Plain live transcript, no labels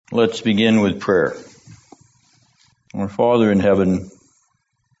Let's begin with prayer. Our Father in heaven,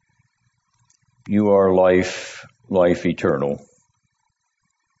 you are life eternal.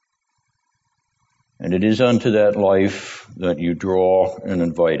 And it is unto that life that you draw and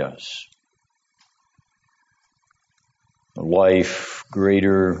invite us. A life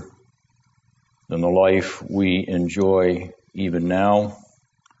greater than the life we enjoy even now.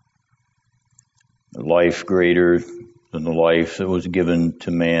 A life greater than the life that was given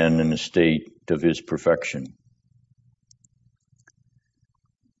to man in the state of his perfection.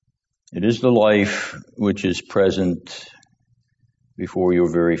 It is the life which is present before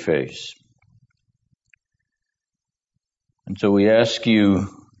your very face. And so we ask you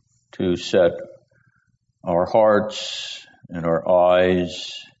to set our hearts and our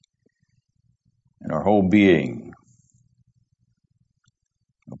eyes and our whole being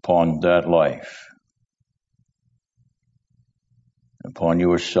upon that life, upon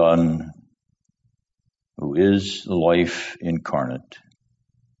your Son, who is the life incarnate,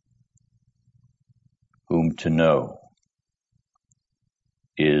 whom to know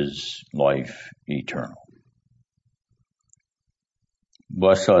is life eternal.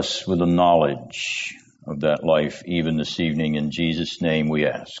 Bless us with the knowledge of that life even this evening. In Jesus' name we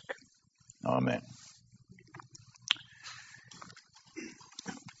ask. Amen.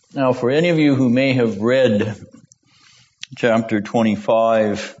 Now, for any of you who may have read chapter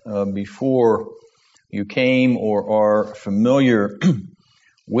 25 before you came or are familiar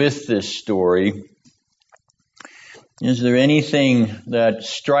with this story, is there anything that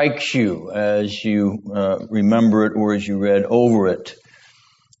strikes you as you remember it or as you read over it?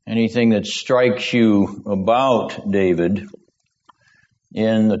 Anything that strikes you about David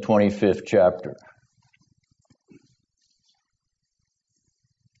in the 25th chapter?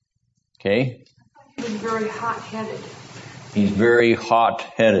 Okay? He's very hot-headed. He's very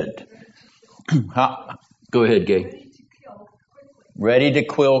hot-headed. Go ahead, Gay. Ready to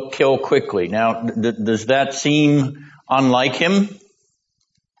kill quickly. Now, does that seem unlike him?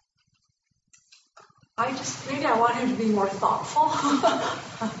 Maybe I want him to be more thoughtful.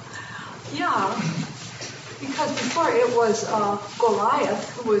 Yeah, because before it was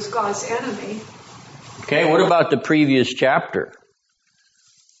Goliath, who was God's enemy. Okay, what about the previous chapter?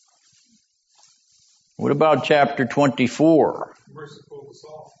 What about chapter 24? Merciful to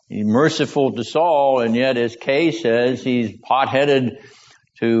Saul. He's merciful to Saul, and yet, as Kay says, he's hot-headed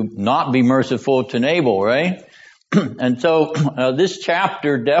to not be merciful to Nabal, right? And so this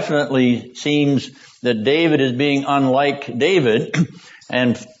chapter definitely seems that David is being unlike David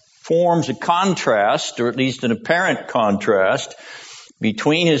and forms a contrast, or at least an apparent contrast,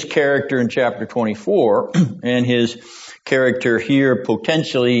 between his character in chapter 24 and his character here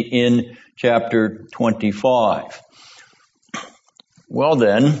potentially in chapter 25. Well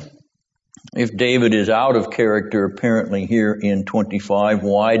then, if David is out of character apparently here in 25,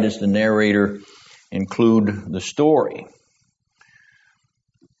 why does the narrator include the story?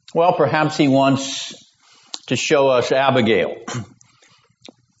 Well, perhaps he wants to show us Abigail.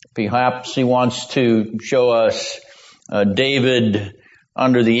 Perhaps he wants to show us David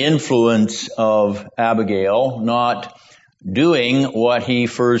under the influence of Abigail, not doing what he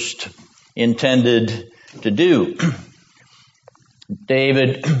first intended to do.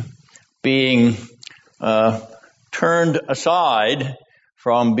 David being turned aside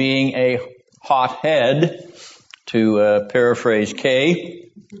from being a hothead, to paraphrase Kay,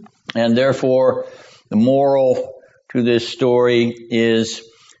 and therefore the moral to this story is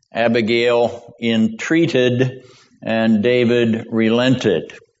Abigail entreated and David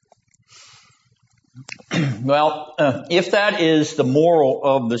relented. Well, if that is the moral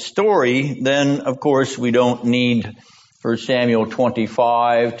of the story, then of course we don't need 1 Samuel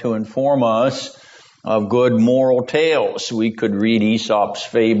 25 to inform us of good moral tales. We could read Aesop's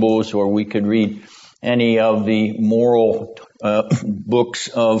fables, or we could read any of the moral books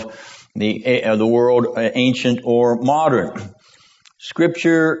of the world, ancient or modern.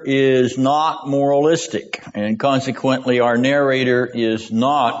 Scripture is not moralistic, and consequently our narrator is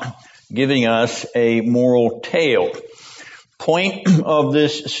not giving us a moral tale. Point of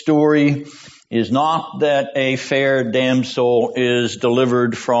this story is not that a fair damsel is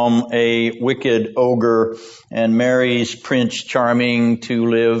delivered from a wicked ogre and marries Prince Charming to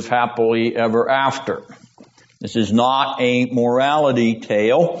live happily ever after. This is not a morality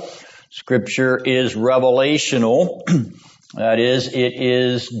tale. Scripture is revelational. That is, it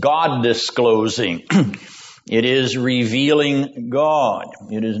is God disclosing. It is revealing God.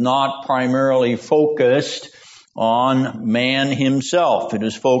 It is not primarily focused on man himself. It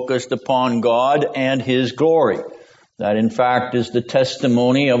is focused upon God and His glory. That, in fact, is the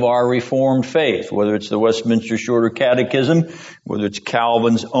testimony of our Reformed faith, whether it's the Westminster Shorter Catechism, whether it's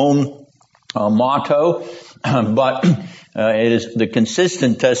Calvin's own motto, but it is the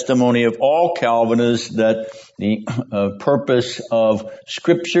consistent testimony of all Calvinists that the purpose of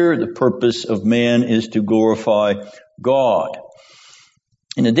Scripture, the purpose of man, is to glorify God.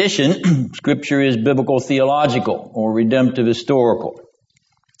 In addition, Scripture is biblical theological or redemptive historical.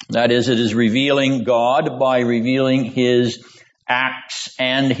 That is, it is revealing God by revealing His acts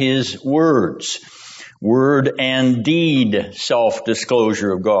and His words. Word and deed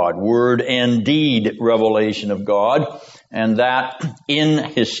self-disclosure of God. Word and deed revelation of God. And that in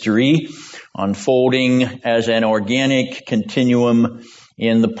history, unfolding as an organic continuum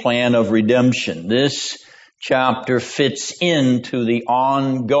in the plan of redemption. This chapter fits into the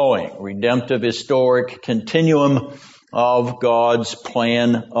ongoing redemptive historic continuum of God's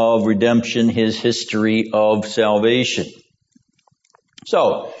plan of redemption, His history of salvation.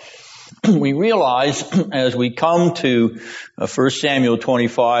 So, we realize as we come to 1 Samuel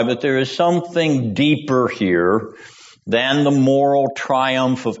 25 that there is something deeper here than the moral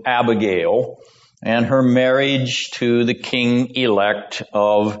triumph of Abigail and her marriage to the king-elect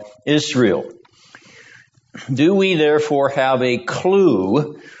of Israel. Do we therefore have a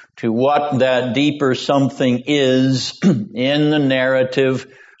clue to what that deeper something is in the narrative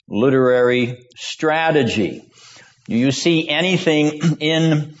literary strategy? Do you see anything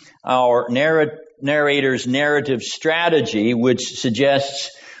in our narrator's narrative strategy which suggests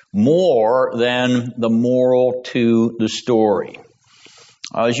more than the moral to the story?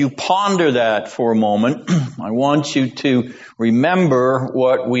 As you ponder that for a moment, I want you to remember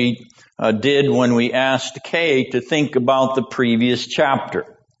what we did when we asked Kay to think about the previous chapter.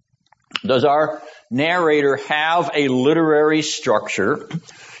 Does our narrator have a literary structure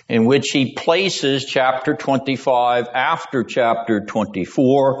in which he places chapter 25 after chapter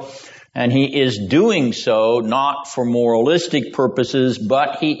 24, and he is doing so not for moralistic purposes,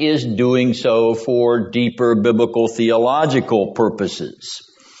 but he is doing so for deeper biblical theological purposes?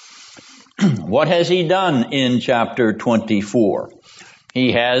 What has he done in chapter 24?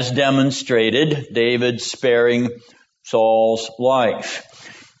 He has demonstrated David sparing Saul's life.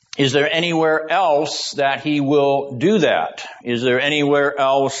 Is there anywhere else that he will do that? Is there anywhere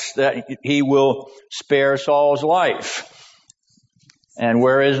else that he will spare Saul's life? And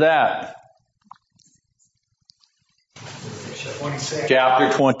where is that?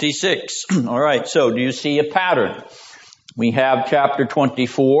 Chapter 26. All right, so do you see a pattern? We have chapter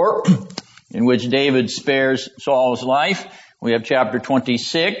 24, in which David spares Saul's life. We have chapter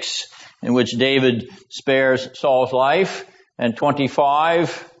 26, in which David spares Saul's life. And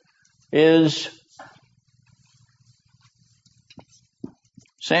 25 is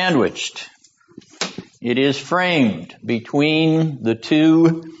sandwiched. It is framed between the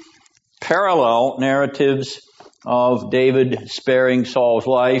two parallel narratives of David sparing Saul's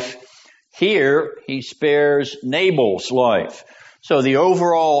life. Here, he spares Nabal's life. So the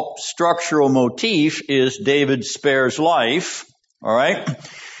overall structural motif is David spares life, all right?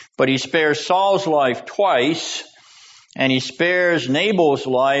 But he spares Saul's life twice, and he spares Nabal's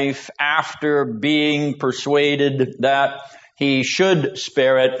life after being persuaded that he should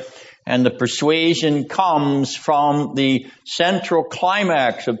spare it. And the persuasion comes from the central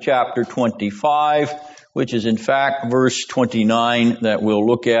climax of chapter 25, which is in fact verse 29 that we'll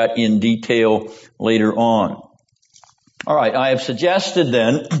look at in detail later on. All right, I have suggested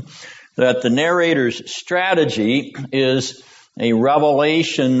then that the narrator's strategy is a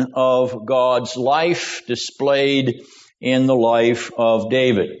revelation of God's life displayed in the life of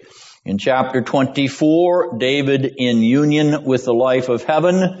David. In chapter 24, David, in union with the life of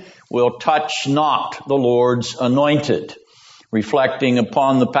heaven, will touch not the Lord's anointed, reflecting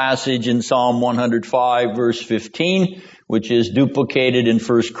upon the passage in Psalm 105, verse 15, which is duplicated in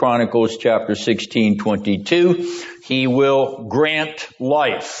 1 Chronicles chapter 16:22. He will grant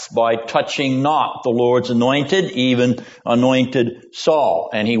life by touching not the Lord's anointed, even anointed Saul.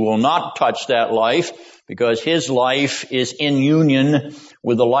 And he will not touch that life because his life is in union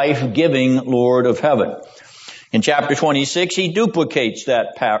with the life-giving Lord of heaven. In chapter 26, he duplicates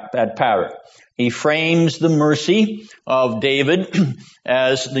that pattern. He frames the mercy of David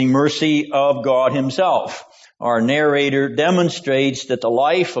as the mercy of God himself. Our narrator demonstrates that the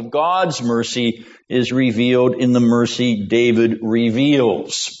life of God's mercy is revealed in the mercy David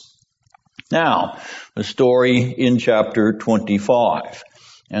reveals. Now, the story in chapter 25.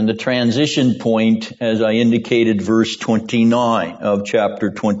 And the transition point, as I indicated, verse 29 of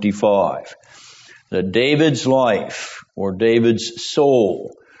chapter 25. That David's life, or David's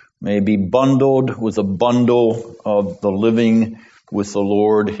soul, may be bundled with a bundle of the living with the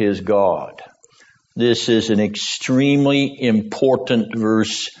Lord his God. This is an extremely important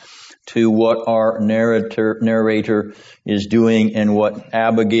verse to what our narrator is doing and what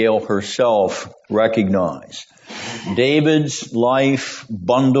Abigail herself recognized. David's life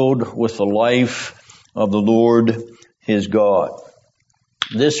bundled with the life of the Lord his God.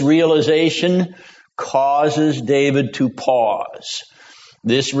 This realization causes David to pause.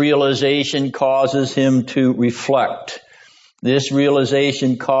 This realization causes him to reflect. This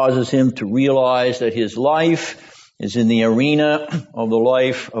realization causes him to realize that his life is in the arena of the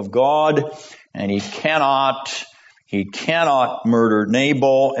life of God, and he cannot murder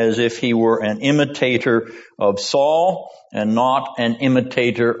Nabal as if he were an imitator of Saul and not an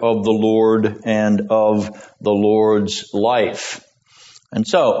imitator of the Lord and of the Lord's life. And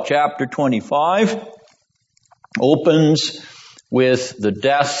so, chapter 25 opens with the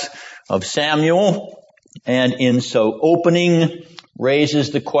death of Samuel, and in so opening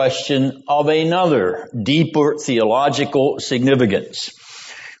raises the question of another deeper theological significance.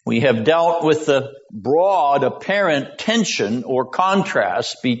 We have dealt with the broad apparent tension or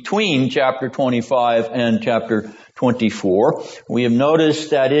contrast between chapter 25 and chapter 24. We have noticed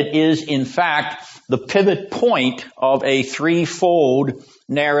that it is in fact the pivot point of a threefold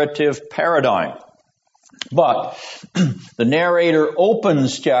narrative paradigm. But the narrator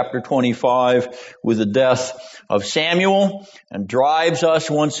opens chapter 25 with the death of Samuel and drives us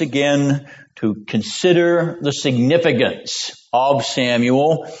once again to consider the significance of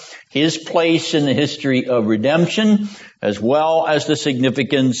Samuel, his place in the history of redemption, as well as the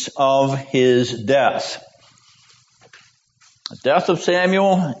significance of his death. The death of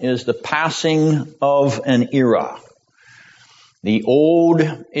Samuel is the passing of an era. The old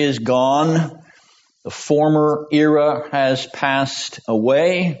is gone. The former era has passed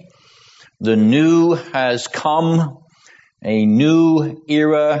away. The new has come. A new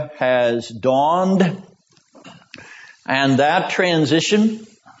era has dawned. And that transition,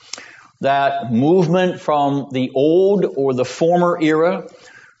 that movement from the old or the former era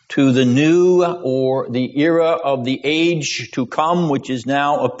to the new or the era of the age to come, which is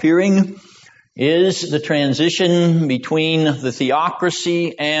now appearing, is the transition between the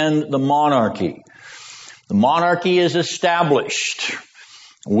theocracy and the monarchy. The monarchy is established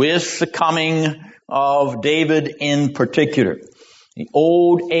with the coming of David in particular. The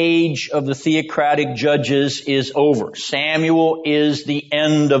old age of the theocratic judges is over. Samuel is the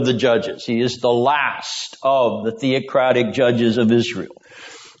end of the judges. He is the last of the theocratic judges of Israel.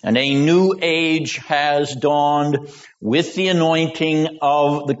 And a new age has dawned with the anointing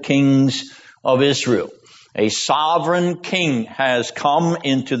of the kings of Israel. A sovereign king has come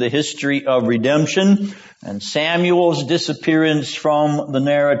into the history of redemption, and Samuel's disappearance from the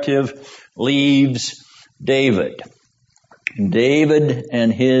narrative leaves David. David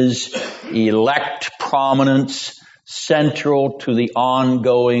and his elect prominence central to the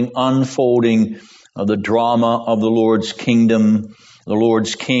ongoing unfolding of the drama of the Lord's kingdom, the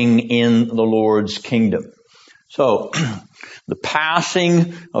Lord's king in the Lord's kingdom. So, the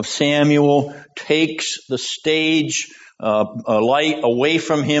passing of Samuel takes the stage light away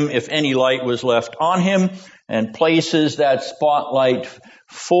from him, if any light was left on him, and places that spotlight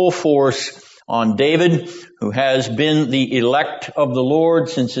full force on David, who has been the elect of the Lord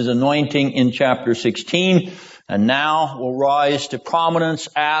since his anointing in chapter 16, and now will rise to prominence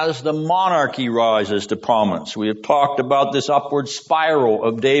as the monarchy rises to prominence. We have talked about this upward spiral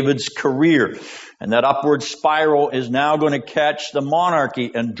of David's career, and that upward spiral is now going to catch the monarchy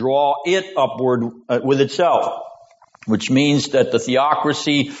and draw it upward with itself, which means that the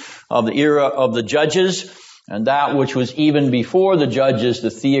theocracy of the era of the judges and that which was even before the judges, the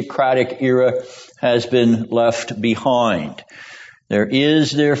theocratic era, has been left behind. There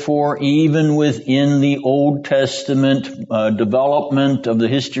is, therefore, even within the Old Testament development of the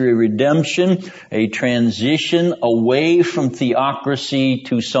history of redemption, a transition away from theocracy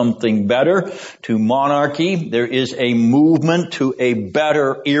to something better, to monarchy. There is a movement to a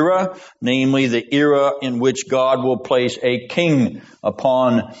better era, namely the era in which God will place a king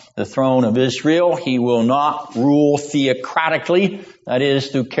upon the throne of Israel. He will not rule theocratically, that is,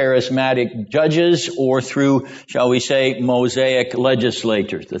 through charismatic judges or through, shall we say, Mosaic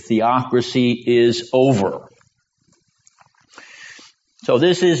legislators. The theocracy is over. So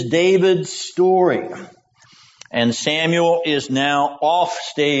this is David's story. And Samuel is now off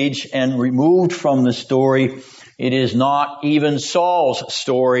stage and removed from the story. It is not even Saul's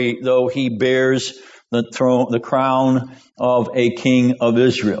story, though he bears the crown of a king of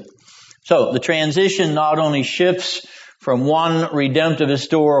Israel. So the transition not only shifts from one redemptive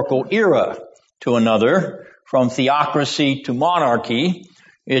historical era to another, from theocracy to monarchy.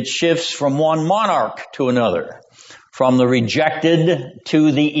 It shifts from one monarch to another, from the rejected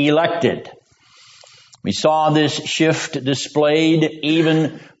to the elected. We saw this shift displayed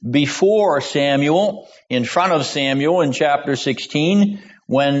even before Samuel, in front of Samuel in chapter 16,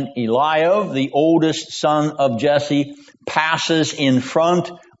 when Eliab, the oldest son of Jesse, passes in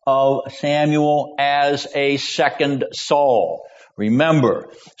front of Samuel as a second Saul.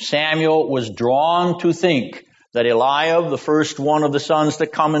 Remember, Samuel was drawn to think that Eliab, the first one of the sons to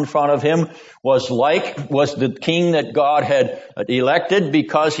come in front of him, was the king that God had elected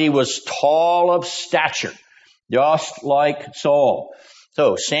because he was tall of stature, just like Saul.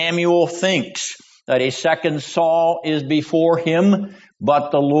 So Samuel thinks that a second Saul is before him,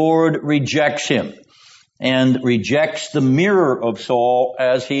 but the Lord rejects him and rejects the mirror of Saul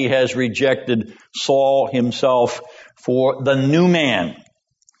as he has rejected Saul himself for the new man,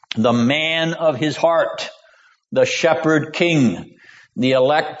 the man of his heart, the shepherd king, the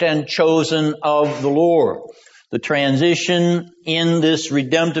elect and chosen of the Lord. The transition in this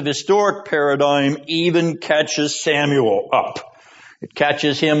redemptive historic paradigm even catches Samuel up. It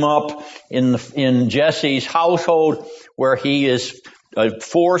catches him up in Jesse's household, where he is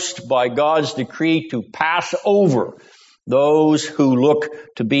forced by God's decree to pass over those who look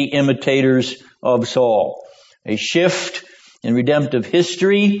to be imitators of Saul. A shift in redemptive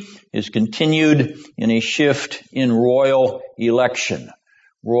history is continued in a shift in royal election.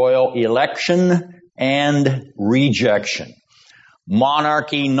 Royal election and rejection.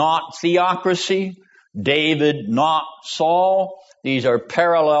 Monarchy, not theocracy. David, not Saul. These are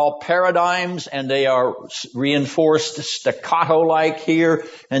parallel paradigms, and they are reinforced staccato-like here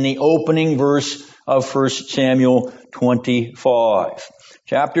in the opening verse of 1 Samuel 25.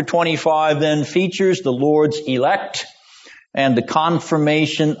 Chapter 25 then features the Lord's elect and the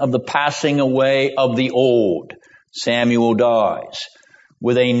confirmation of the passing away of the old. Samuel dies.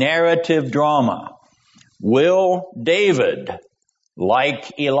 With a narrative drama. Will David,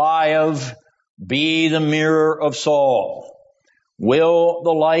 like Eliab, be the mirror of Saul? Will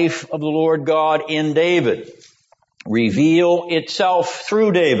the life of the Lord God in David reveal itself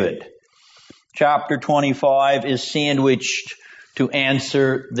through David? Chapter 25 is sandwiched to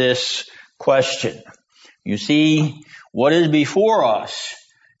answer this question. You see, what is before us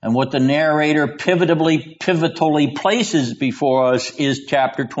and what the narrator pivotally places before us is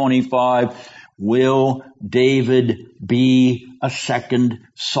chapter 25. Will David be a second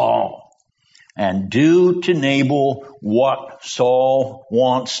Saul and do to Nabal what Saul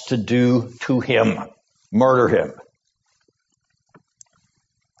wants to do to him? Murder him.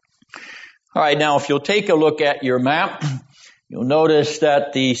 All right, now if you'll take a look at your map, you'll notice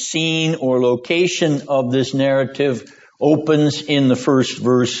that the scene or location of this narrative opens in the first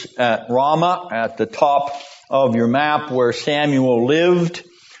verse at Ramah, at the top of your map, where Samuel lived,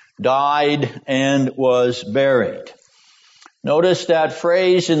 died, and was buried. Notice that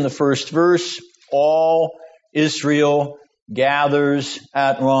phrase in the first verse, all Israel gathers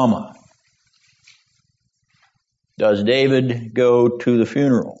at Ramah. Does David go to the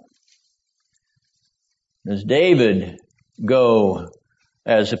funeral? Does David go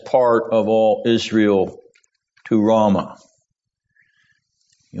as a part of all Israel to Ramah?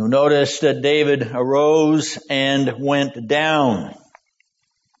 You'll notice that David arose and went down.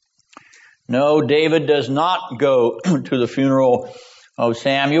 No, David does not go to the funeral of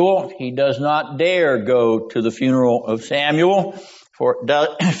Samuel. He does not dare go to the funeral of Samuel. For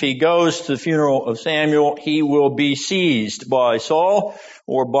if he goes to the funeral of Samuel, he will be seized by Saul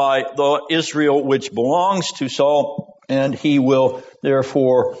or by the Israel which belongs to Saul, and he will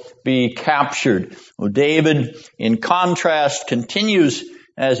therefore be captured. Well, David, in contrast, continues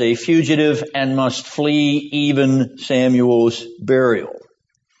as a fugitive and must flee even Samuel's burial.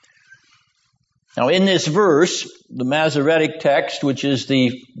 Now, in this verse, the Masoretic text, which is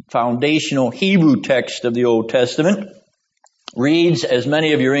the foundational Hebrew text of the Old Testament, reads, as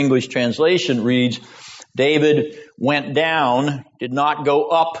many of your English translation reads, David went down, did not go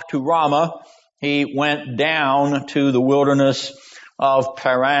up to Ramah. He went down to the wilderness of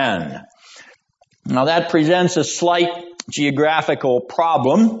Paran. Now that presents a slight geographical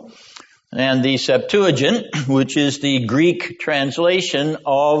problem. And the Septuagint, which is the Greek translation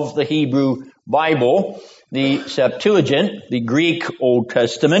of the Hebrew Bible, the Septuagint, the Greek Old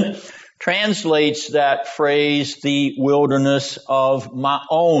Testament, translates that phrase, the wilderness of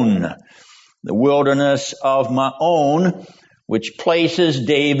Maon. The wilderness of Maon, which places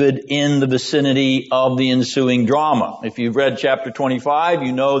David in the vicinity of the ensuing drama. If you've read chapter 25,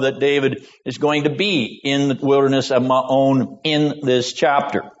 you know that David is going to be in the wilderness of Maon in this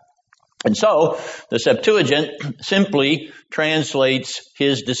chapter. And so, the Septuagint simply translates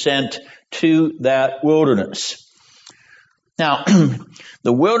his descent to that wilderness. Now,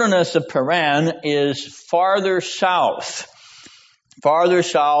 the wilderness of Paran is farther south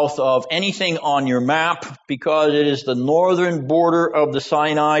of anything on your map because it is the northern border of the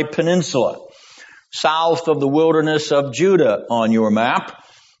Sinai Peninsula, south of the wilderness of Judah on your map,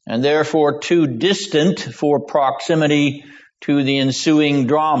 and therefore too distant for proximity to the ensuing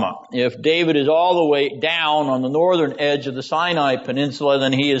drama. If David is all the way down on the northern edge of the Sinai Peninsula,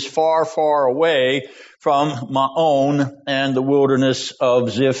 then he is far, far away from Maon and the wilderness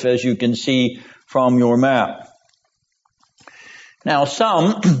of Ziph, as you can see from your map. Now,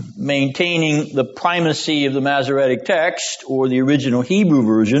 some, maintaining the primacy of the Masoretic text, or the original Hebrew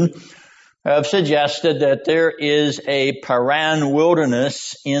version, have suggested that there is a Paran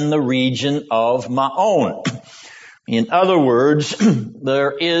wilderness in the region of Maon. In other words,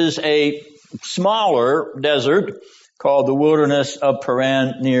 there is a smaller desert called the wilderness of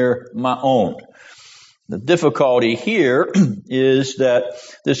Paran near Maon. The difficulty here is that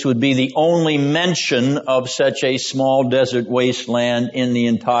this would be the only mention of such a small desert wasteland in the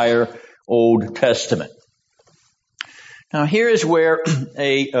entire Old Testament. Now here is where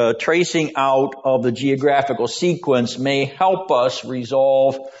a tracing out of the geographical sequence may help us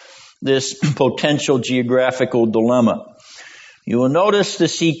resolve this potential geographical dilemma. You will notice the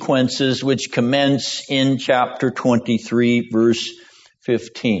sequences which commence in chapter 23, verse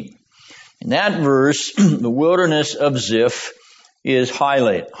 15. In that verse, the wilderness of Ziph is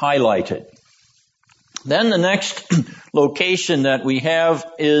highlighted. Then the next location that we have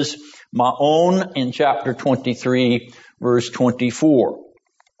is Maon in chapter 23, verse 24.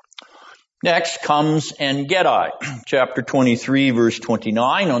 Next comes En-Gedi, chapter 23, verse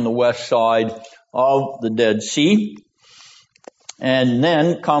 29, on the west side of the Dead Sea. And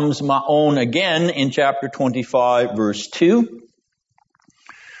then comes Maon again in chapter 25, verse 2,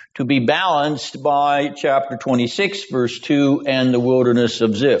 to be balanced by chapter 26, verse 2, and the wilderness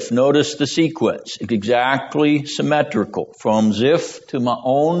of Ziph. Notice the sequence. It's exactly symmetrical. From Ziph to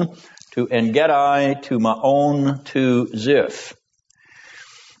Maon, to En-Gedi, to Maon, to Ziph.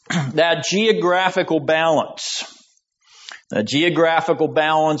 That geographical balance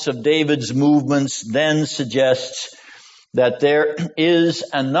of David's movements then suggests that there is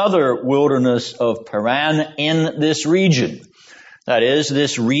another wilderness of Paran in this region. That is,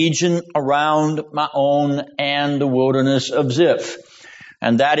 this region around Maon and the wilderness of Ziph.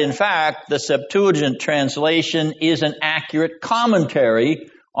 And that, in fact, the Septuagint translation is an accurate commentary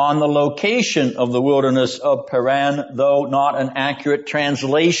on the location of the wilderness of Paran, though not an accurate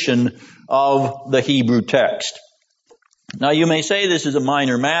translation of the Hebrew text. Now, you may say this is a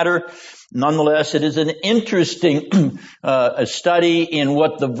minor matter. Nonetheless, it is an interesting study in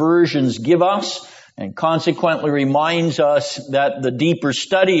what the versions give us, and consequently reminds us that the deeper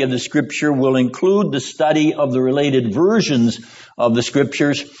study of the Scripture will include the study of the related versions of the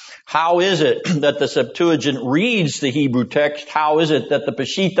Scriptures. How is it that the Septuagint reads the Hebrew text? How is it that the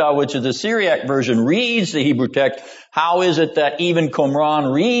Peshitta, which is the Syriac version, reads the Hebrew text? How is it that even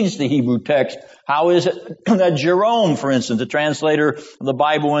Qumran reads the Hebrew text? How is it that Jerome, for instance, the translator of the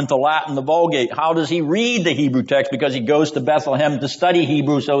Bible into Latin, the Vulgate, how does he read the Hebrew text? Because he goes to Bethlehem to study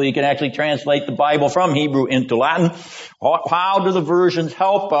Hebrew so he can actually translate the Bible from Hebrew into Latin. How do the versions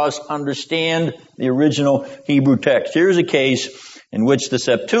help us understand the original Hebrew text? Here's a case in which the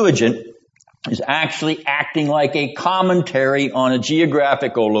Septuagint is actually acting like a commentary on a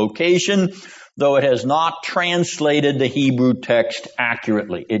geographical location, though it has not translated the Hebrew text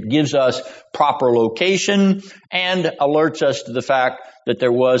accurately. It gives us proper location and alerts us to the fact that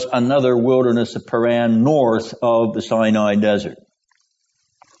there was another wilderness of Paran north of the Sinai desert.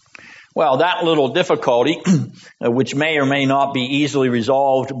 Well, that little difficulty, which may or may not be easily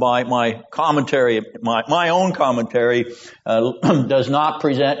resolved by my commentary, my own commentary, does not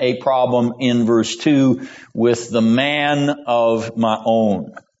present a problem in verse 2 with the man of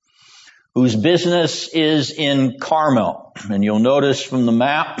Maon, whose business is in Carmel. And you'll notice from the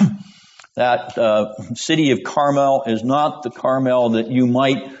map that city of Carmel is not the Carmel that you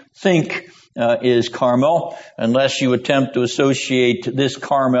might think is Carmel, unless you attempt to associate this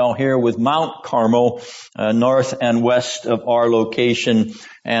Carmel here with Mount Carmel, north and west of our location,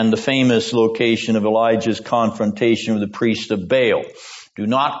 and the famous location of Elijah's confrontation with the priest of Baal. Do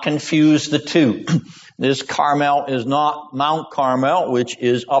not confuse the two. This Carmel is not Mount Carmel, which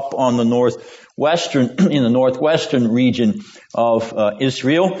is up on the in the northwestern region of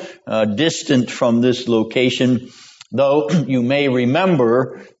Israel, distant from this location, though you may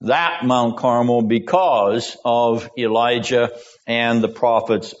remember that Mount Carmel because of Elijah and the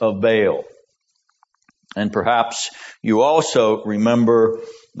prophets of Baal. And perhaps you also remember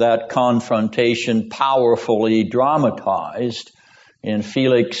that confrontation powerfully dramatized in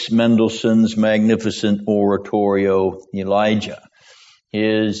Felix Mendelssohn's magnificent oratorio, Elijah.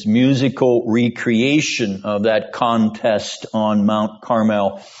 His musical recreation of that contest on Mount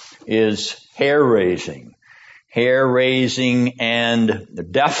Carmel is hair-raising and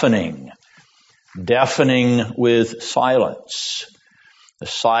deafening with silence. The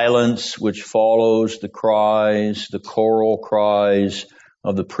silence which follows the choral cries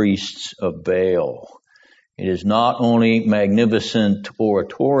of the priests of Baal. It is not only magnificent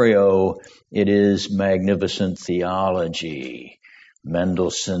oratorio, it is magnificent theology.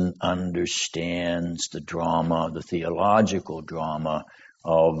 Mendelssohn understands the drama, the theological drama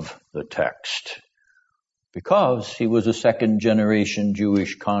of the text. Because he was a second-generation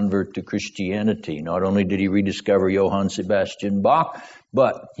Jewish convert to Christianity. Not only did he rediscover Johann Sebastian Bach,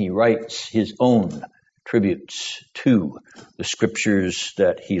 but he writes his own tributes to the scriptures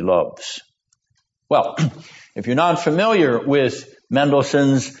that he loves. Well, if you're not familiar with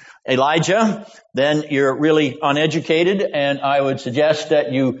Mendelssohn's Elijah, then you're really uneducated, and I would suggest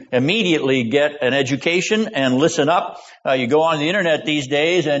that you immediately get an education and listen up. You go on the internet these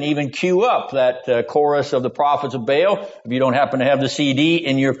days and even queue up that chorus of the prophets of Baal, if you don't happen to have the CD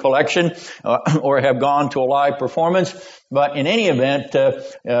in your collection or have gone to a live performance. But in any event,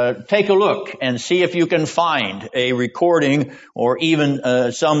 take a look and see if you can find a recording or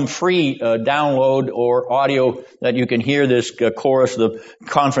even some free download or audio that you can hear this chorus, the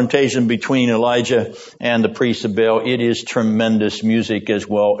confrontation between Elijah and the priests of Baal. It is tremendous music as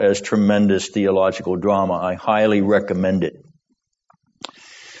well as tremendous theological drama. I highly recommend it.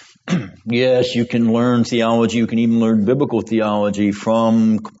 Yes, you can learn theology. You can even learn biblical theology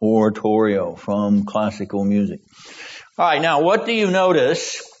from oratorio, from classical music. All right, now what do you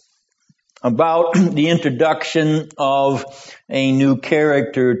notice about the introduction of a new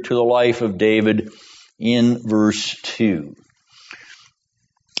character to the life of David in verse 2?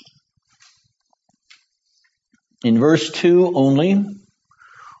 In verse 2 only,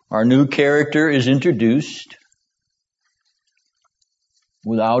 our new character is introduced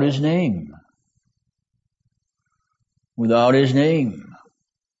without his name. Without his name.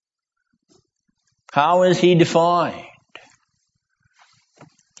 How is he defined?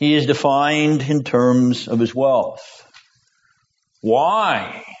 He is defined in terms of his wealth.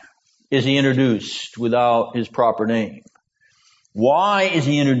 Why is he introduced without his proper name? Why is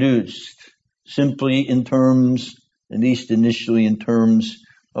he introduced simply in terms, at least initially in terms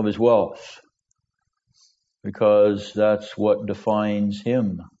of his wealth? Because that's what defines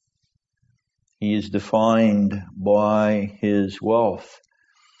him. He is defined by his wealth.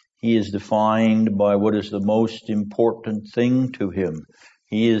 He is defined by what is the most important thing to him.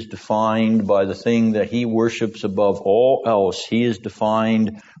 He is defined by the thing that he worships above all else. He is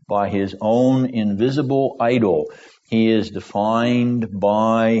defined by his own invisible idol. He is defined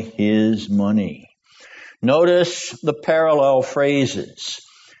by his money. Notice the parallel phrases.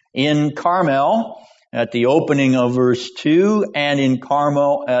 In Carmel, at the opening of verse 2, and in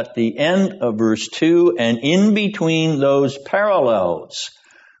Carmel at the end of verse 2, and in between those parallels,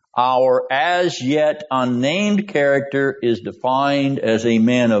 our as yet unnamed character is defined as a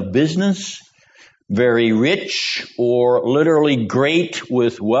man of business, very rich, or literally great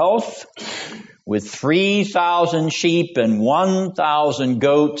with wealth, with 3,000 sheep and 1,000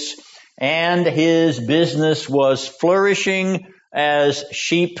 goats, and his business was flourishing as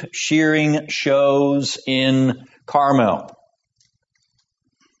sheep shearing shows in Carmel.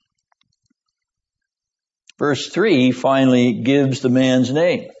 Verse 3 finally gives the man's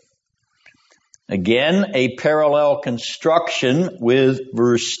name. Again, a parallel construction with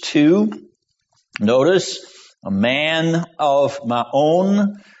verse 2. Notice, a man of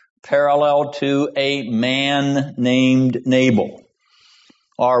Maon, parallel to a man named Nabal.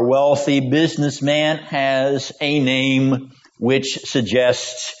 Our wealthy businessman has a name which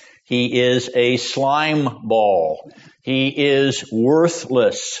suggests he is a slime ball. He is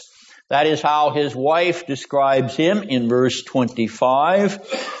worthless. That is how his wife describes him in verse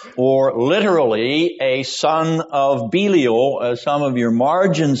 25, or literally a son of Belial, as some of your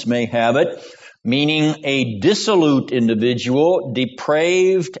margins may have it, meaning a dissolute individual,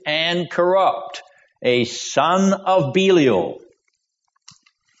 depraved and corrupt, a son of Belial.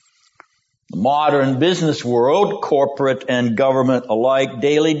 The modern business world, corporate and government alike,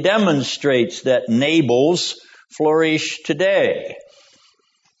 daily demonstrates that Nabals flourish today.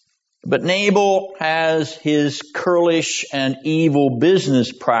 But Nabal has his curlish and evil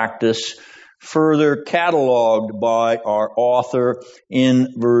business practice further cataloged by our author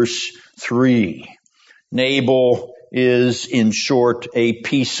in verse 3. Nabal is, in short, a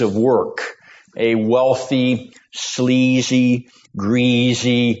piece of work, a wealthy, sleazy,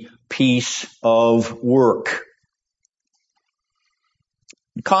 greasy piece of work.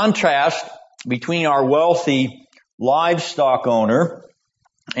 The contrast between our wealthy livestock owner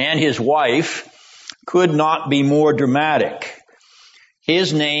and his wife could not be more dramatic.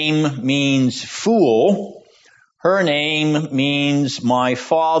 His name means fool. Her name means my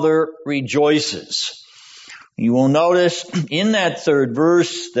father rejoices. You will notice in that third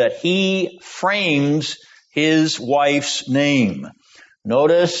verse that he frames his wife's name.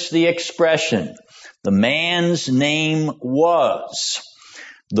 Notice the expression. The man's name was.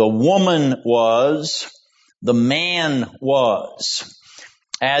 The woman was. The man was.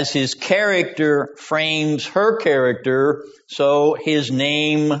 As his character frames her character, so his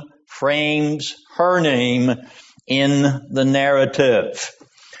name frames her name in the narrative.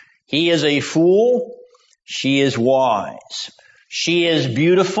 He is a fool. She is wise. She is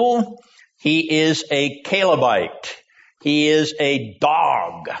beautiful. He is a Calebite. He is a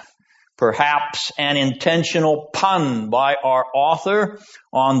dog. Perhaps an intentional pun by our author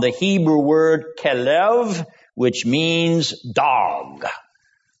on the Hebrew word kelev, which means dog.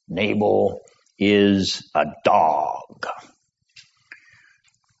 Nabal is a dog.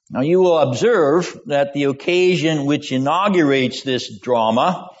 Now you will observe that the occasion which inaugurates this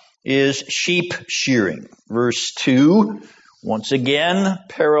drama is sheep shearing. Verse 2, once again,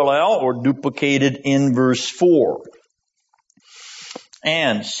 parallel or duplicated in verse 4.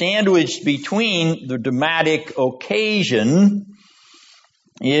 And sandwiched between the dramatic occasion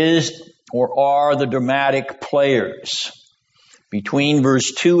is or are the dramatic players. Between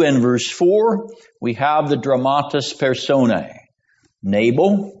verse 2 and verse 4, we have the dramatis personae,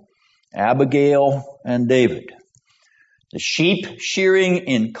 Nabal, Abigail, and David. The sheep shearing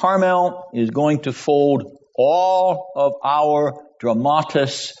in Carmel is going to fold all of our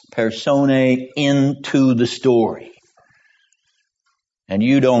dramatis personae into the story. And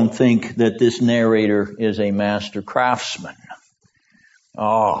you don't think that this narrator is a master craftsman.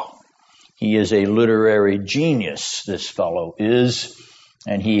 Oh, he is a literary genius, this fellow is.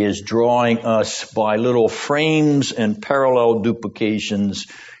 And he is drawing us by little frames and parallel duplications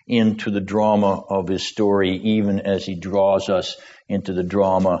into the drama of his story, even as he draws us into the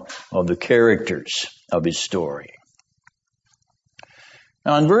drama of the characters of his story.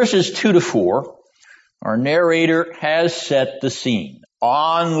 Now in verses 2 to 4, our narrator has set the scene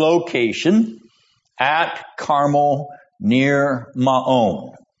on location at Carmel near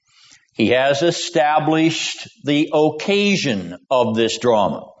Maon. He has established the occasion of this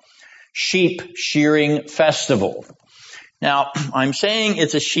drama, sheep shearing festival. Now, I'm saying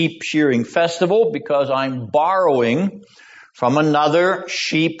it's a sheep shearing festival because I'm borrowing from another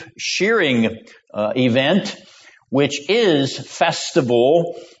sheep shearing event, which is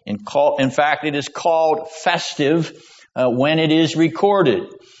festival. In fact, it is called festive when it is recorded.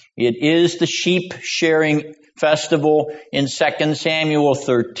 It is the sheep shearing festival in 2 Samuel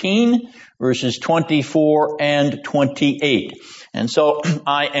 13, verses 24 and 28. And so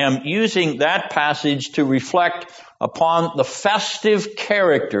I am using that passage to reflect upon the festive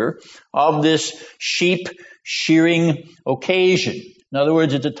character of this sheep shearing occasion. In other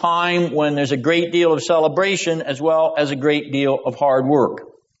words, it's a time when there's a great deal of celebration as well as a great deal of hard work.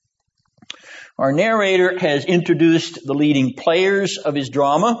 Our narrator has introduced the leading players of his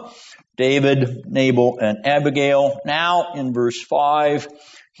drama, David, Nabal, and Abigail. Now, in verse 5,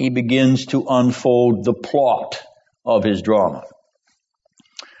 he begins to unfold the plot of his drama.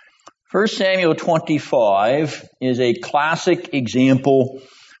 1 Samuel 25 is a classic example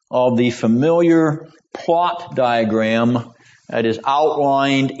of the familiar plot diagram that is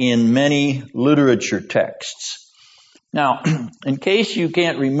outlined in many literature texts. Now, in case you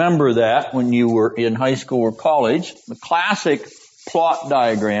can't remember that when you were in high school or college, the classic plot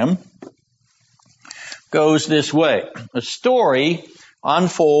diagram goes this way. A story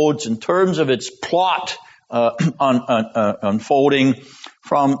unfolds in terms of its plot unfolding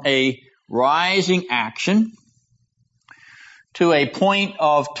from a rising action to a point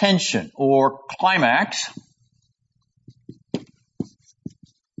of tension or climax,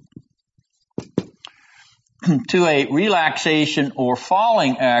 to a relaxation or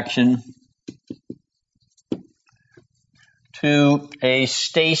falling action, to a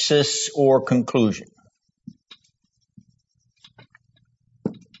stasis or conclusion.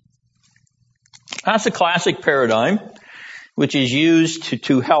 That's a classic paradigm which is used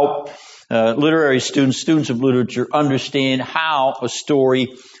to help literary students of literature understand how a story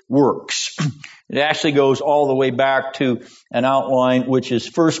works. It actually goes all the way back to an outline which is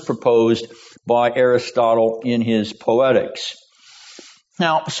first proposed by Aristotle in his Poetics.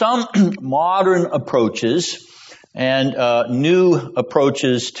 Now, some modern approaches and new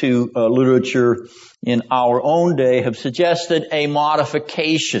approaches to literature in our own day have suggested a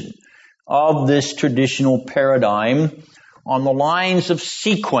modification of this traditional paradigm on the lines of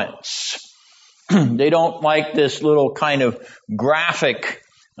sequence. They don't like this little kind of graphic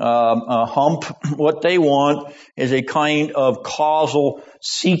hump. What they want is a kind of causal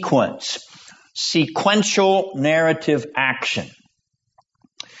sequence, sequential narrative action.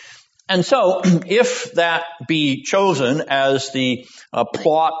 And so, if that be chosen as the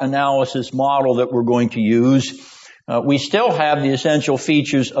plot analysis model that we're going to use, we still have the essential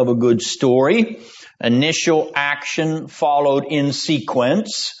features of a good story. Initial action followed in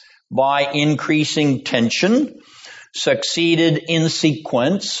sequence by increasing tension, succeeded in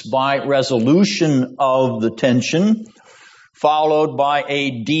sequence by resolution of the tension, followed by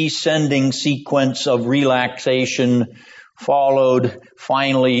a descending sequence of relaxation, followed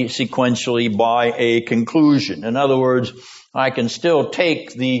finally sequentially by a conclusion. In other words, I can still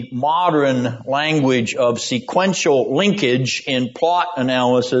take the modern language of sequential linkage in plot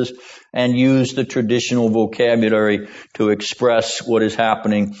analysis and use the traditional vocabulary to express what is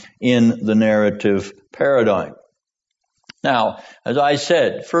happening in the narrative paradigm. Now, as I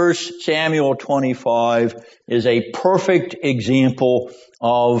said, 1 Samuel 25 is a perfect example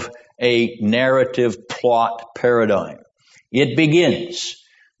of a narrative plot paradigm. It begins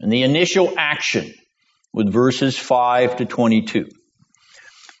in the initial action with verses 5 to 22.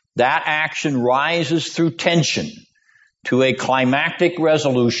 That action rises through tension to a climactic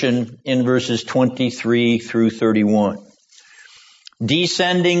resolution in verses 23 through 31.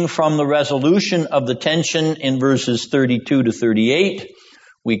 Descending from the resolution of the tension in verses 32 to 38,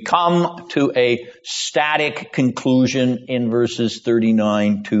 we come to a static conclusion in verses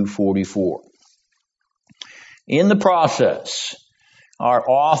 39 to 44. In the process, our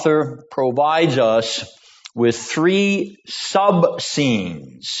author provides us with three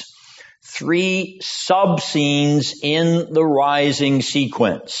sub-scenes in the rising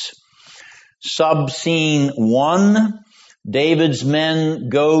sequence. Sub-scene 1, David's men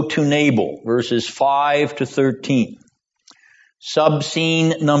go to Nabal, verses 5 to 13.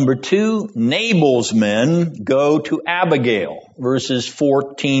 Sub-scene number 2, Nabal's men go to Abigail, verses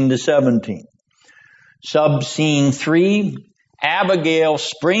 14 to 17. Sub-scene 3, Abigail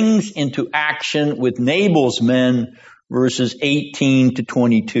springs into action with Nabal's men, verses 18 to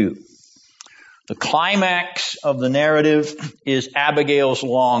 22. The climax of the narrative is Abigail's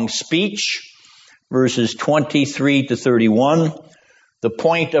long speech, verses 23 to 31. The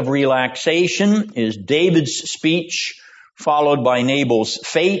point of relaxation is David's speech, followed by Nabal's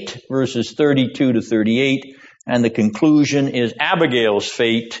fate, verses 32 to 38. And the conclusion is Abigail's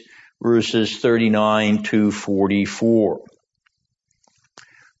fate, verses 39 to 44.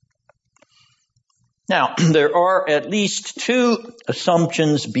 Now, there are at least two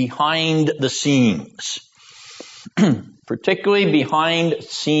assumptions behind the scenes, particularly behind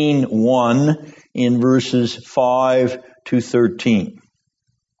scene 1 in verses 5 to 13.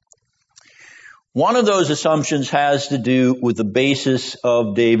 One of those assumptions has to do with the basis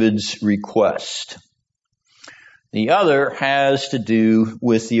of David's request. The other has to do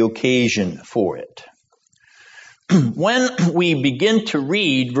with the occasion for it. When we begin to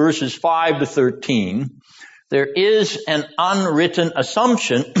read verses 5 to 13, there is an unwritten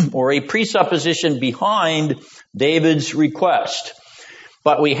assumption or a presupposition behind David's request.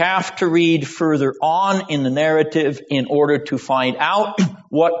 But we have to read further on in the narrative in order to find out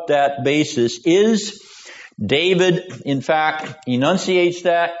what that basis is. David, in fact, enunciates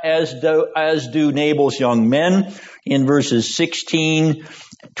that, as do Nabal's young men in verses 16,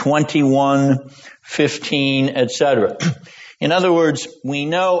 21, 15, etc. In other words, we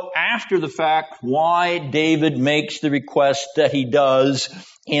know after the fact why David makes the request that he does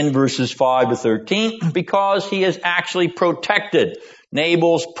in verses 5 to 13, because he has actually protected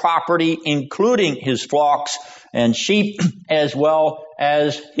Nabal's property, including his flocks and sheep, as well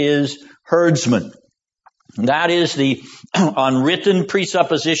as his herdsmen. That is the unwritten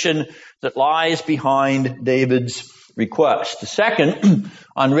presupposition that lies behind David's request. The second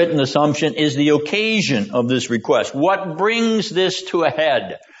unwritten assumption is the occasion of this request. What brings this to a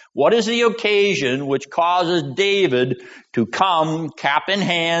head? What is the occasion which causes David to come, cap in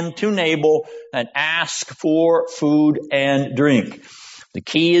hand, to Nabal and ask for food and drink? The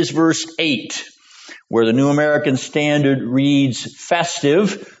key is verse 8, where the New American Standard reads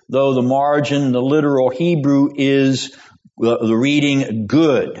festive, though the margin, the literal Hebrew, is the reading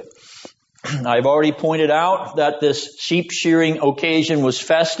good. I've already pointed out that this sheep shearing occasion was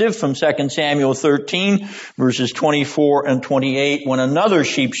festive from 2 Samuel 13, verses 24 and 28, when another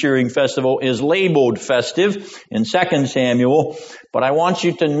sheep shearing festival is labeled festive in 2 Samuel. But I want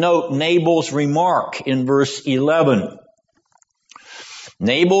you to note Nabal's remark in verse 11.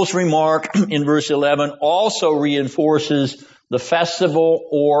 Nabal's remark in verse 11 also reinforces the festival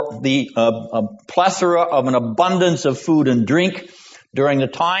or the plethora of an abundance of food and drink during the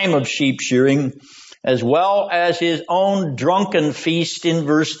time of sheep shearing, as well as his own drunken feast in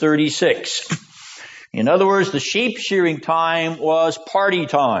verse 36. In other words, the sheep shearing time was party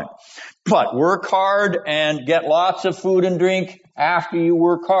time. But work hard and get lots of food and drink after you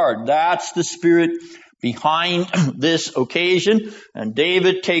work hard. That's the spirit behind this occasion. And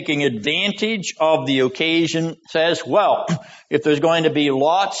David, taking advantage of the occasion, says, well, if there's going to be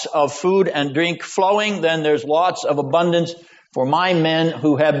lots of food and drink flowing, then there's lots of abundance for my men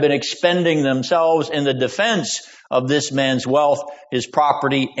who have been expending themselves in the defense of this man's wealth, his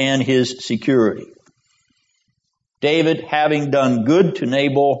property, and his security. David, having done good to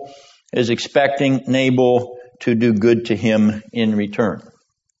Nabal, is expecting Nabal to do good to him in return.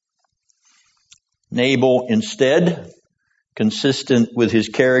 Nabal, instead, consistent with his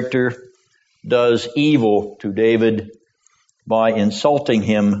character, does evil to David by insulting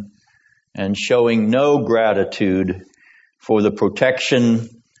him and showing no gratitude for the protection,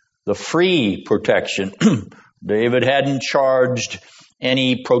 the free protection. David hadn't charged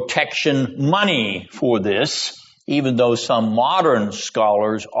any protection money for this, even though some modern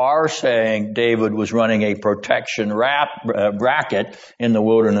scholars are saying David was running a protection racket in the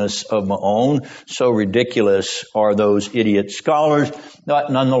wilderness of Maon. So ridiculous are those idiot scholars.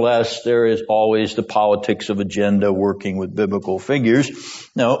 But nonetheless, there is always the politics of agenda working with biblical figures.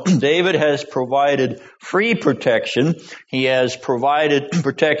 No, David has provided free protection. He has provided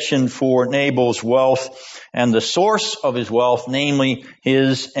protection for Nabal's wealth and the source of his wealth, namely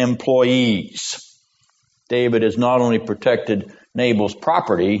his employees. David has not only protected Nabal's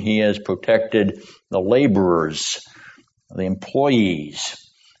property, he has protected the laborers, the employees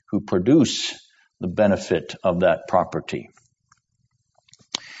who produce the benefit of that property.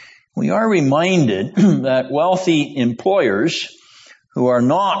 We are reminded that wealthy employers who are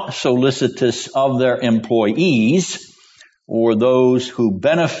not solicitous of their employees or those who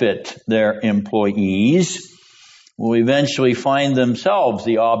benefit their employees will eventually find themselves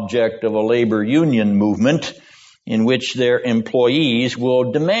the object of a labor union movement in which their employees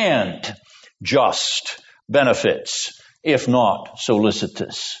will demand just benefits, if not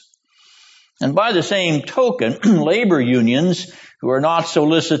solicitous. And by the same token, labor unions who are not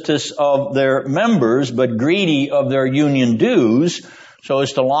solicitous of their members but greedy of their union dues, so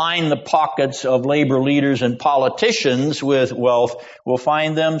as to line the pockets of labor leaders and politicians with wealth, will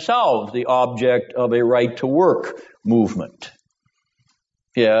find themselves the object of a right-to-work movement.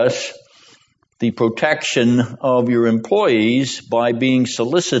 Yes, the protection of your employees by being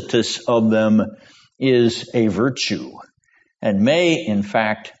solicitous of them is a virtue and may, in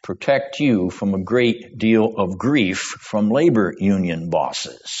fact, protect you from a great deal of grief from labor union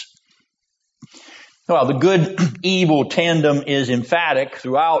bosses. Well, the good-evil tandem is emphatic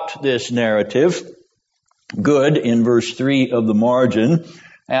throughout this narrative. Good in verse 3 of the margin,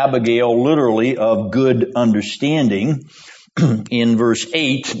 Abigail literally of good understanding. In verse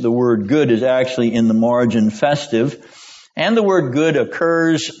 8, the word good is actually in the margin festive. And the word good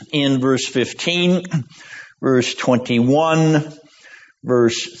occurs in verse 15, verse 21,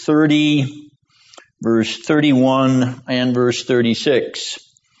 verse 30, verse 31, and verse 36.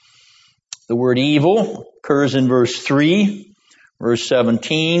 The word evil occurs in verse 3, verse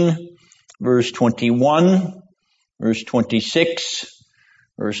 17, verse 21, verse 26,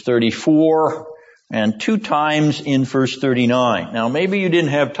 verse 34, and 2 times in verse 39. Now, maybe you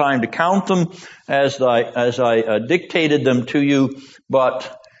didn't have time to count them as I dictated them to you,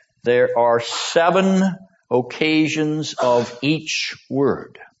 but there are 7 occasions of each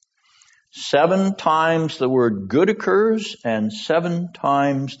word. 7 times the word good occurs, and 7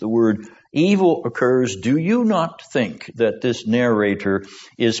 times the word evil occurs, do you not think that this narrator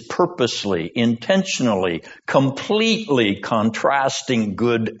is purposely, intentionally, completely contrasting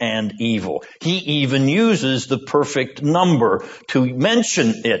good and evil? He even uses the perfect number to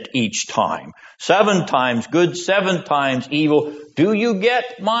mention it each time. 7 times good, 7 times evil. Do you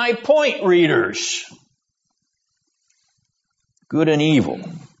get my point, readers? Good and evil.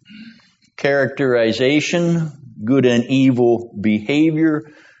 Characterization, good and evil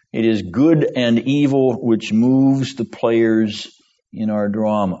behavior. It is good and evil which moves the players in our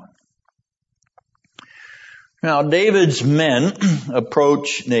drama. Now, David's men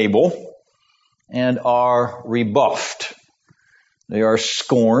approach Nabal and are rebuffed. They are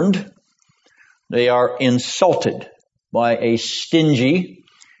scorned. They are insulted by a stingy,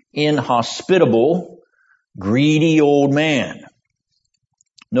 inhospitable, greedy old man.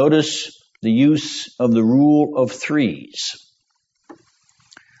 Notice the use of the rule of 3s.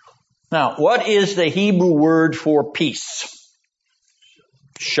 Now, what is the Hebrew word for peace?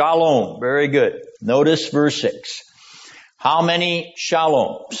 Shalom. Very good. Notice verse 6. How many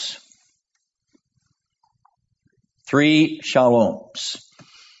shaloms? 3 shaloms.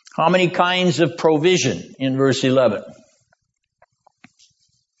 How many kinds of provision in verse 11?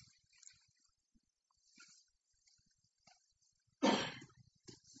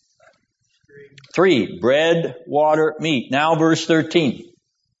 3. Bread, water, meat. Now verse 13.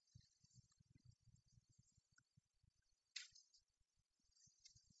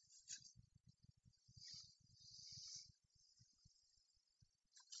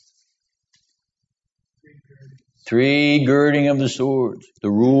 Three, girding of the swords.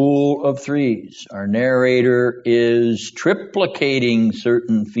 The rule of 3s. Our narrator is triplicating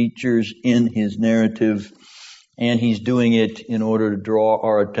certain features in his narrative, and he's doing it in order to draw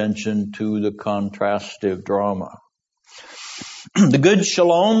our attention to the contrastive drama. The good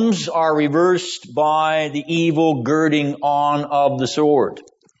shaloms are reversed by the evil girding on of the sword.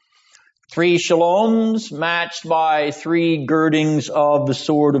 3 shaloms matched by 3 girdings of the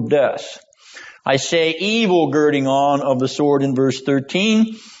sword of death. I say evil girding on of the sword in verse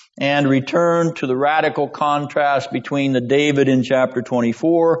 13, and return to the radical contrast between the David in chapter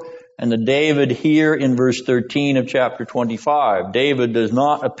 24 and the David here in verse 13 of chapter 25. David does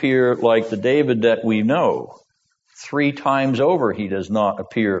not appear like the David that we know. 3 times over he does not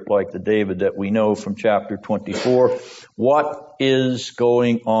appear like the David that we know from chapter 24. What is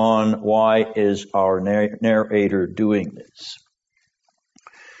going on? Why is our narrator doing this?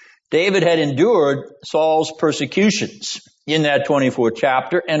 David had endured Saul's persecutions in that 24th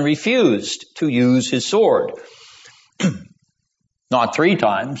chapter and refused to use his sword. Not 3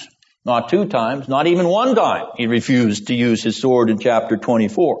 times, not 2 times, not even 1 time he refused to use his sword in chapter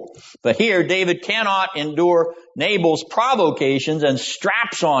 24. But here David cannot endure Nabal's provocations and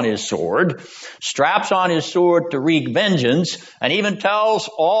straps on his sword to wreak vengeance, and even tells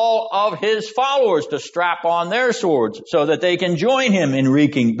all of his followers to strap on their swords so that they can join him in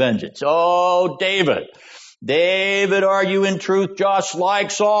wreaking vengeance. Oh, David, are you in truth just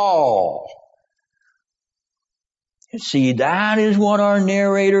like Saul? You see, that is what our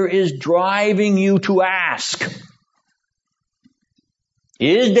narrator is driving you to ask.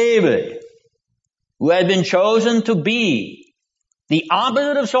 Is David, who had been chosen to be the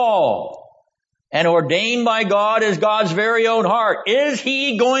opposite of Saul and ordained by God as God's very own heart, is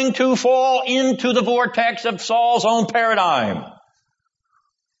he going to fall into the vortex of Saul's own paradigm?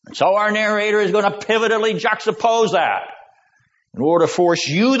 And so our narrator is going to pivotally juxtapose that in order to force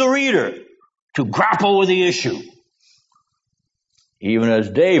you, the reader, to grapple with the issue. Even as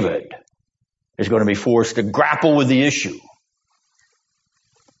David is going to be forced to grapple with the issue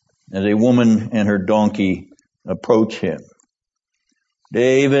as a woman and her donkey approach him.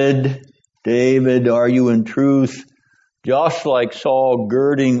 David, are you in truth just like Saul,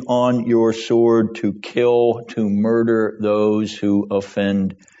 girding on your sword to kill, to murder those who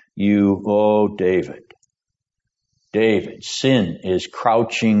offend you? Oh, David, sin is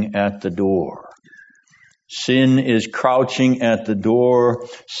crouching at the door. Sin is crouching at the door,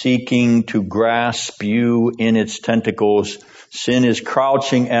 seeking to grasp you in its tentacles. Sin is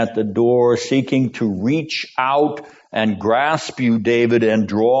crouching at the door, seeking to reach out and grasp you, David, and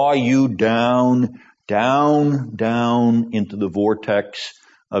draw you down into the vortex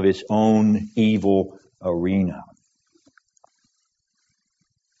of its own evil arena.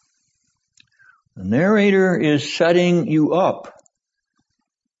 The narrator is setting you up.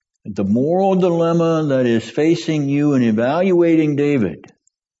 The moral dilemma that is facing you in evaluating David.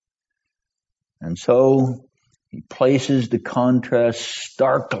 And so he places the contrast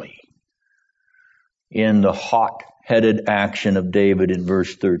starkly in the hot-headed action of David in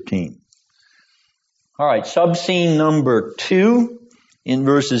verse 13. All right, subscene number 2 in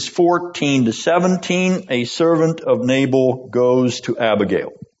verses 14 to 17, a servant of Nabal goes to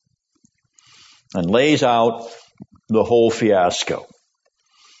Abigail and lays out the whole fiasco.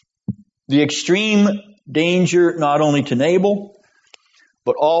 The extreme danger not only to Nabal,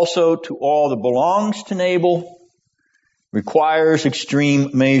 but also to all that belongs to Nabal, requires extreme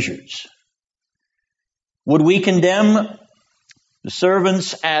measures. Would we condemn the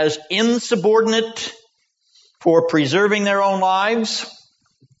servants as insubordinate for preserving their own lives?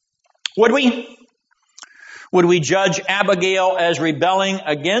 Would we? Would we judge Abigail as rebelling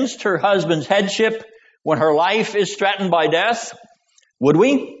against her husband's headship when her life is threatened by death? Would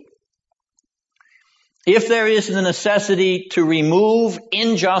we? If there is the necessity to remove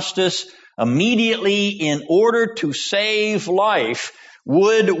injustice immediately in order to save life,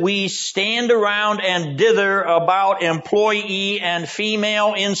 would we stand around and dither about employee and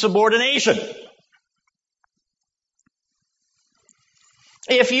female insubordination?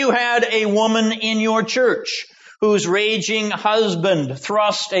 If you had a woman in your church whose raging husband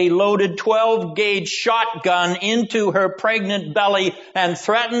thrust a loaded 12-gauge shotgun into her pregnant belly and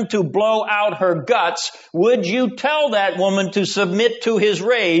threatened to blow out her guts, would you tell that woman to submit to his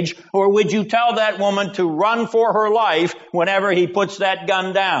rage, or would you tell that woman to run for her life whenever he puts that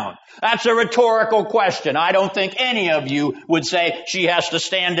gun down? That's a rhetorical question. I don't think any of you would say she has to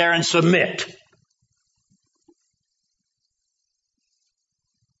stand there and submit.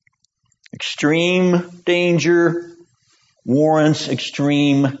 Extreme danger warrants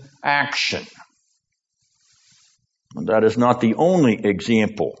extreme action. And that is not the only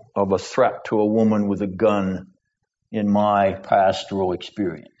example of a threat to a woman with a gun in my pastoral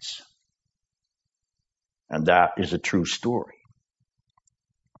experience. And that is a true story.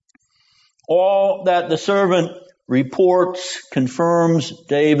 All that the servant reports confirms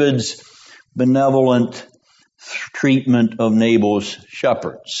David's benevolent treatment of Nabal's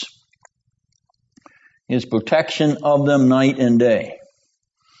shepherds. His protection of them night and day.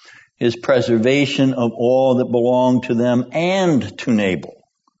 His preservation of all that belonged to them and to Nabal.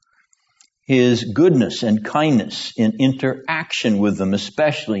 His goodness and kindness in interaction with them,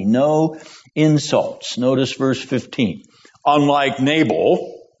 especially no insults. Notice verse 15. Unlike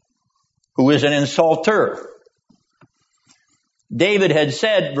Nabal, who is an insulter. David had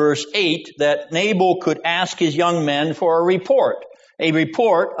said, verse 8, that Nabal could ask his young men for a report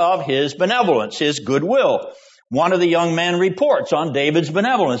of his benevolence, his goodwill. One of the young men reports on David's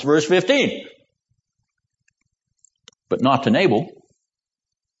benevolence, verse 15. But not to Nabal,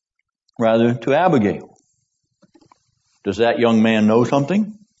 rather to Abigail. Does that young man know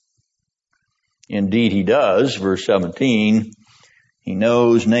something? Indeed he does, verse 17. He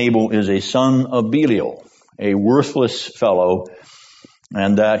knows Nabal is a son of Belial, a worthless fellow,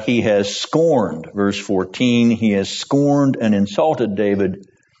 and that he has scorned, verse 14, he has scorned and insulted David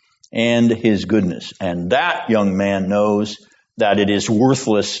and his goodness. And that young man knows that it is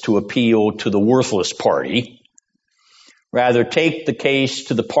worthless to appeal to the worthless party. Rather, take the case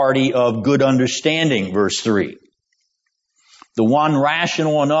to the party of good understanding, verse 3. The one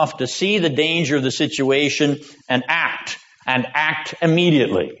rational enough to see the danger of the situation and act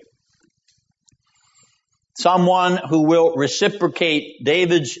immediately. Someone who will reciprocate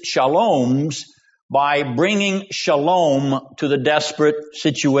David's shaloms by bringing shalom to the desperate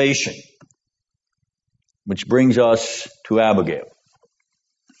situation. Which brings us to Abigail.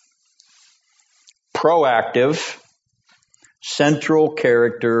 Proactive, central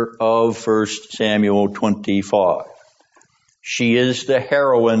character of 1 Samuel 25. She is the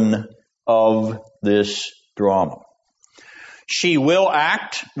heroine of this drama. She will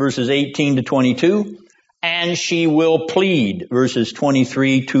act, verses 18 to 22, and she will plead, verses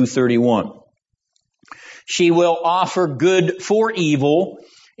 23 to 31. She will offer good for evil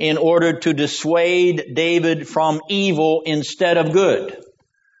in order to dissuade David from evil instead of good.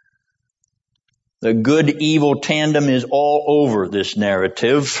 The good-evil tandem is all over this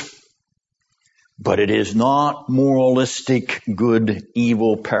narrative, but it is not moralistic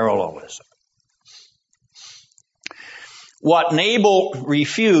good-evil parallelism. What Nabal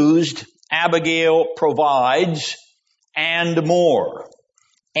refused, Abigail provides, and more.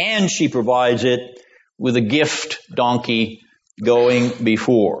 And she provides it with a gift donkey going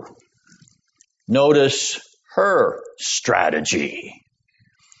before. Notice her strategy.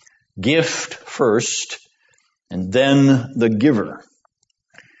 Gift first, and then the giver.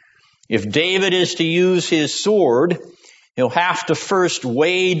 If David is to use his sword, he'll have to first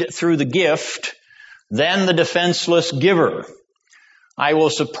wade through the gift, then the defenseless giver. I will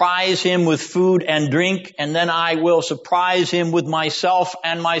surprise him with food and drink, and then I will surprise him with myself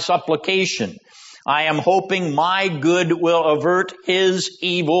and my supplication. I am hoping my good will avert his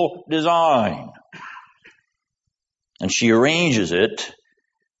evil design. And she arranges it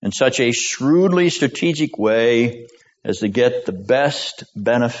in such a shrewdly strategic way as to get the best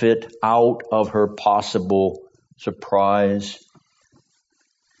benefit out of her possible surprise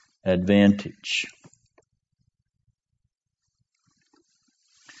advantage.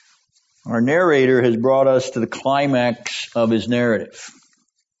 Our narrator has brought us to the climax of his narrative.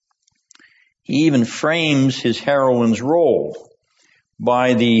 He even frames his heroine's role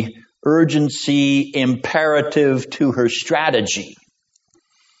by the urgency imperative to her strategy.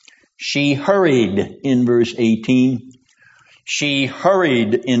 She hurried in verse 18. She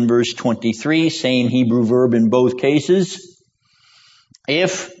hurried in verse 23, same Hebrew verb in both cases.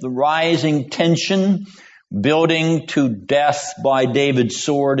 If the rising tension building to death by David's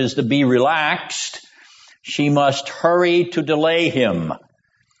sword is to be relaxed, she must hurry to delay him,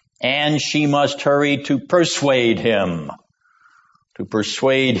 and she must hurry to persuade him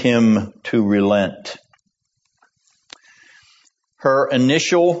to relent. Her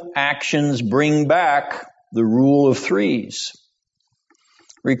initial actions bring back the rule of threes.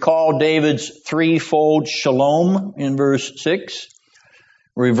 Recall David's threefold shalom in verse 6,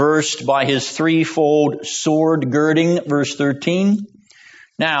 reversed by his threefold sword girding, verse 13.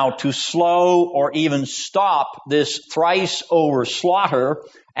 Now, to slow or even stop this thrice over slaughter,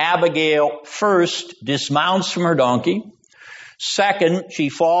 Abigail first dismounts from her donkey. Second, she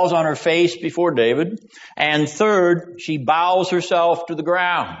falls on her face before David. And third, she bows herself to the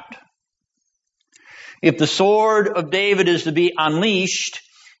ground. If the sword of David is to be unleashed,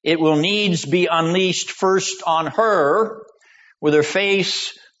 it will needs be unleashed first on her, with her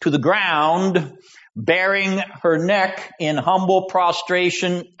face to the ground, bearing her neck in humble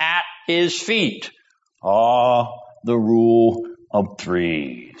prostration at his feet. Ah, the rule of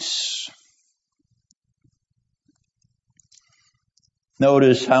threes.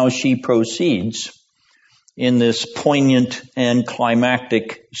 Notice how she proceeds in this poignant and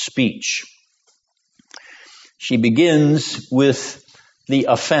climactic speech. She begins with the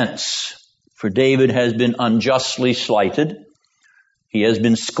offense, for David has been unjustly slighted. He has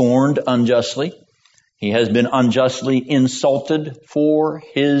been scorned unjustly. He has been unjustly insulted for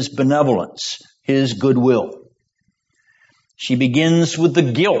his benevolence, his goodwill. She begins with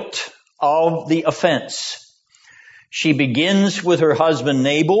the guilt of the offense. She begins with her husband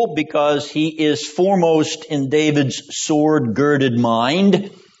Nabal because he is foremost in David's sword-girded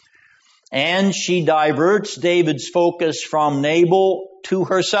mind. And she diverts David's focus from Nabal to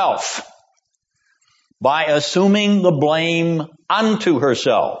herself by assuming the blame unto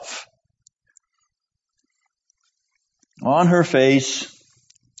herself. On her face,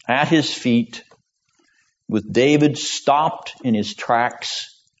 at his feet, with David stopped in his tracks,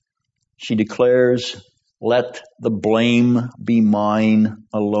 she declares, "Let the blame be mine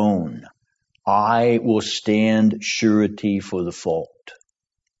alone. I will stand surety for the fault."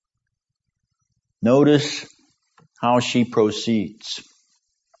 Notice how she proceeds.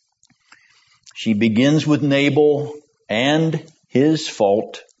 She begins with Nabal and his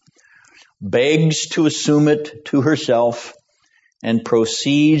fault, begs to assume it to herself, and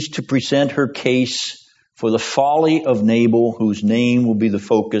proceeds to present her case for the folly of Nabal, whose name will be the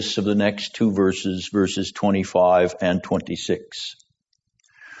focus of the next two verses, verses 25 and 26.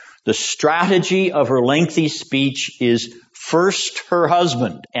 The strategy of her lengthy speech is first her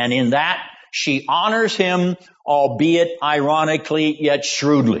husband, and in that she honors him, albeit ironically, yet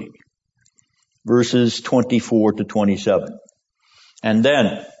shrewdly. Verses 24 to 27. And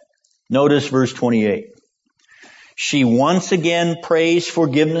then, notice verse 28. She once again prays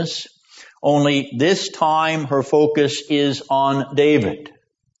forgiveness, only this time her focus is on David.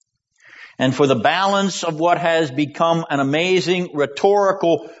 And for the balance of what has become an amazing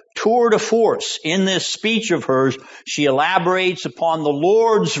rhetorical tour de force in this speech of hers, she elaborates upon the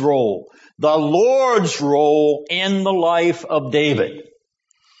Lord's role in the life of David.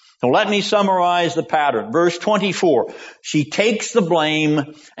 So let me summarize the pattern. Verse 24, she takes the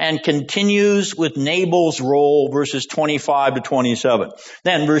blame and continues with Nabal's role, verses 25 to 27.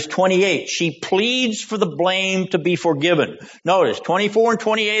 Then verse 28, she pleads for the blame to be forgiven. Notice, 24 and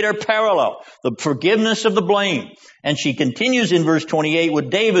 28 are parallel. The forgiveness of the blame. And she continues in verse 28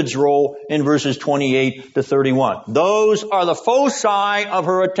 with David's role in verses 28 to 31. Those are the foci of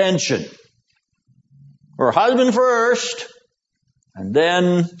her attention. Her husband first, and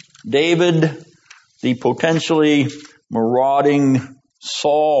then David, the potentially marauding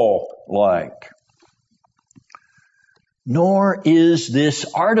Saul-like. Nor is this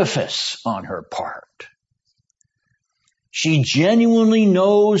artifice on her part. She genuinely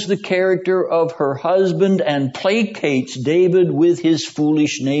knows the character of her husband and placates David with his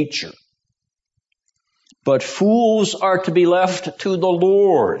foolish nature. But fools are to be left to the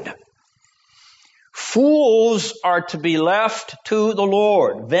Lord. Fools are to be left to the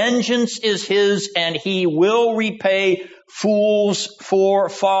Lord. Vengeance is his, and he will repay fools for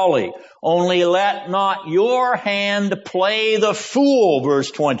folly. Only let not your hand play the fool, verse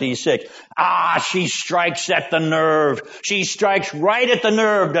 26. She strikes at the nerve. She strikes right at the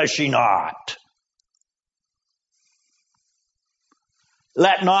nerve, does she not?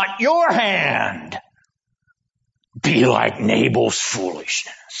 Let not your hand be like Nabal's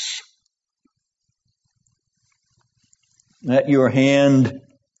foolishness. Let your hand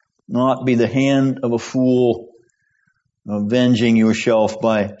not be the hand of a fool, avenging yourself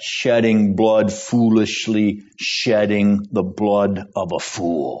by shedding blood, foolishly shedding the blood of a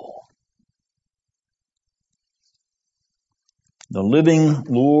fool. The living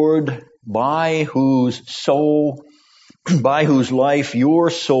Lord, by whose life your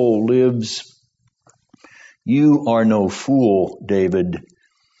soul lives, you are no fool, David.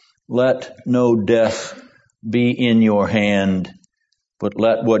 Let no death be in your hand, but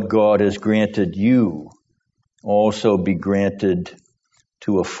let what God has granted you also be granted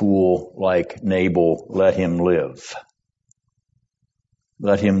to a fool like Nabal. Let him live.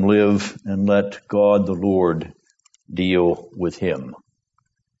 Let him live, and let God the Lord deal with him.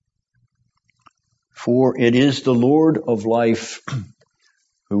 For it is the Lord of life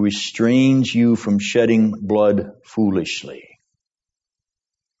who restrains you from shedding blood foolishly.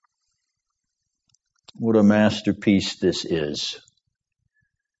 What a masterpiece this is.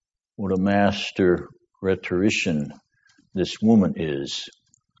 What a master rhetorician this woman is.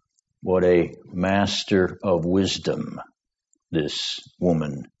 What a master of wisdom this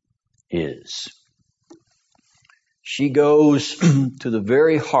woman is. She goes to the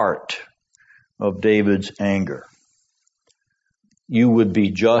very heart of David's anger. You would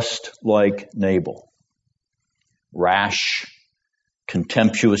be just like Nabal, rash,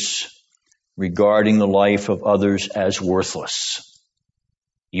 contemptuous, regarding the life of others as worthless.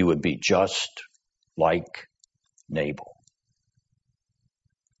 You would be just like Nabal.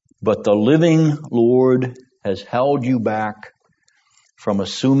 But the living Lord has held you back from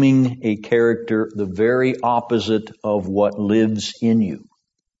assuming a character the very opposite of what lives in you.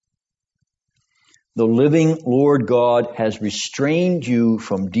 The living Lord God has restrained you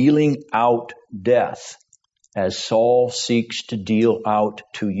from dealing out death as Saul seeks to deal out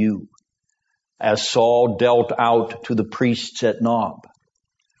to you, as Saul dealt out to the priests at Nob,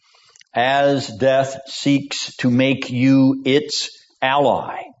 as death seeks to make you its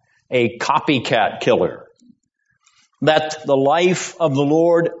ally, a copycat killer. Let the life of the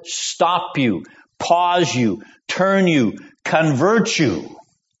Lord stop you, pause you, turn you, convert you.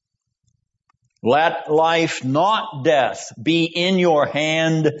 Let life, not death, be in your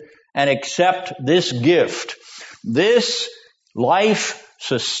hand, and accept this gift, this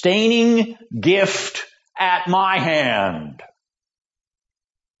life-sustaining gift at my hand.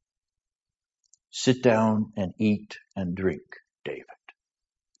 Sit down and eat and drink, David,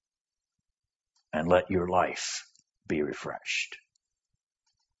 and let your life be refreshed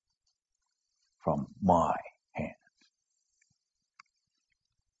from my hand.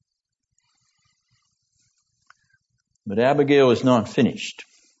 But Abigail is not finished.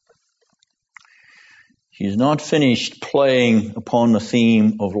 She is not finished playing upon the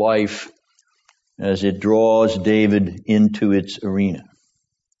theme of life as it draws David into its arena.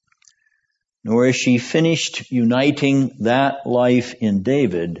 Nor is she finished uniting that life in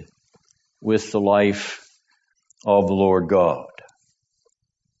David with the life of the Lord God.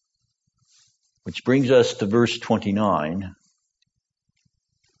 Which brings us to verse 29.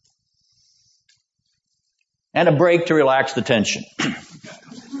 And a break to relax the tension.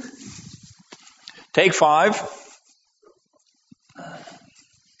 Take 5.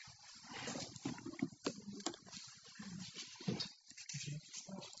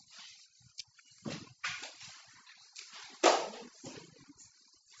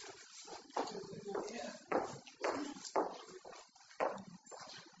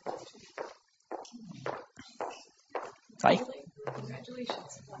 Hi.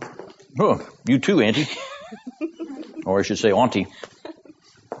 Congratulations. Oh, you too, Auntie. Or I should say Auntie.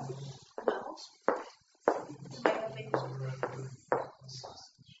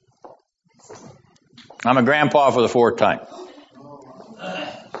 I'm a grandpa for the 4th time.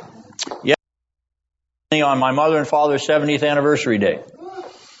 Yeah, on my mother and father's 70th anniversary day.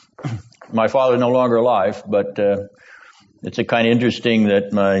 My father's no longer alive, but it's a kind of interesting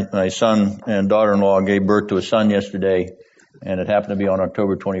that my son and daughter-in-law gave birth to a son yesterday. And it happened to be on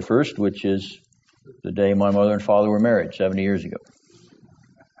October 21st, which is the day my mother and father were married, 70 years ago.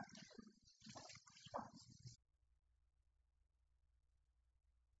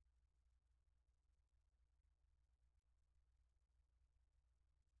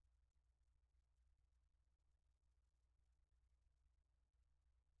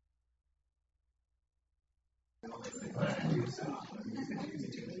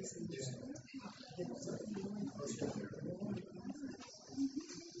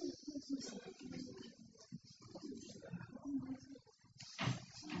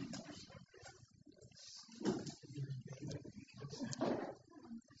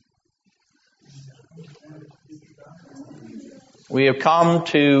 We have come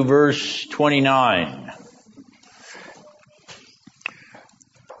to verse 29.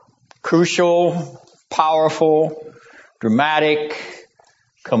 Crucial, powerful, dramatic,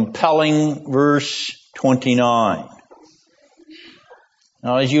 compelling verse 29.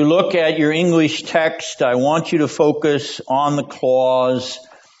 Now, as you look at your English text, I want you to focus on the clause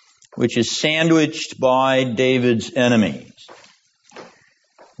which is sandwiched by David's enemies.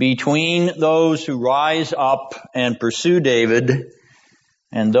 Between those who rise up and pursue David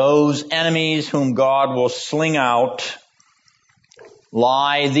and those enemies whom God will sling out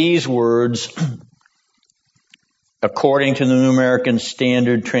lie these words according to the New American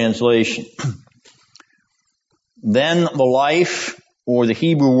Standard Translation. Then the life, or the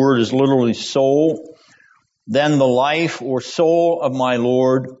Hebrew word is literally soul, then the life or soul of my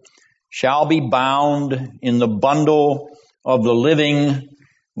Lord shall be bound in the bundle of the living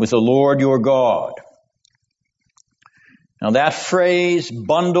with the Lord your God. Now that phrase,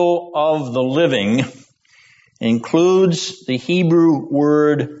 bundle of the living, includes the Hebrew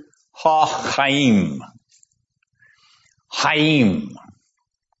word ha-chaim. Chaim.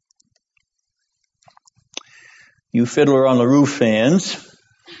 You Fiddler on the Roof fans,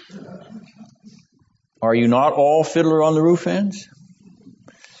 are you not all Fiddler on the Roof fans?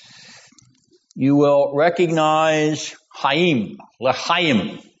 You will recognize Chaim,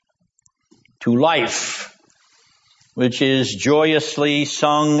 l'chaim, to life, which is joyously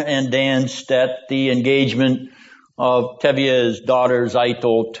sung and danced at the engagement of Tevye's daughter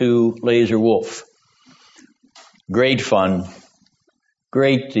Zeitel to Laser Wolf. Great fun,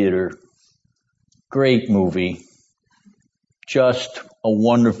 great theater, great movie, just a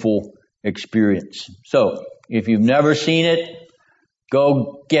wonderful experience. So, if you've never seen it,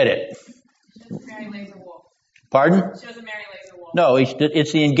 go get it. Mary Laser Wolf. Pardon? She doesn't marry Laser Wolf. No,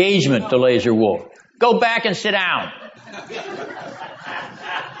 it's the engagement to Laser Wolf. Go back and sit down.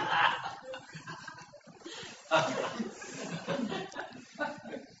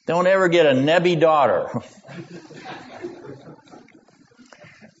 Don't ever get a nebby daughter.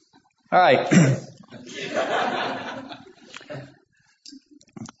 All right.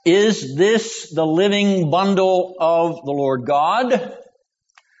 Is this the living bundle of the Lord God?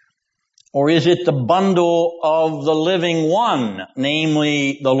 Or is it the bundle of the living one,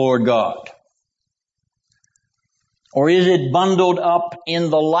 namely the Lord God? Or is it bundled up in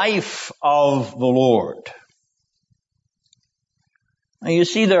the life of the Lord? Now you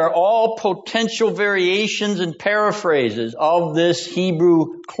see, there are all potential variations and paraphrases of this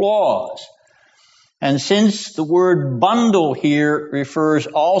Hebrew clause. And since the word bundle here refers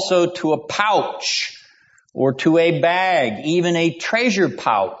also to a pouch or to a bag, even a treasure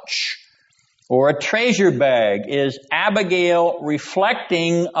pouch or a treasure bag, is Abigail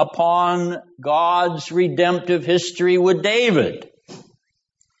reflecting upon God's redemptive history with David.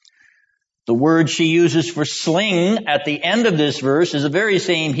 The word she uses for sling at the end of this verse is the very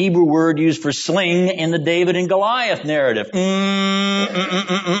same Hebrew word used for sling in the David and Goliath narrative. And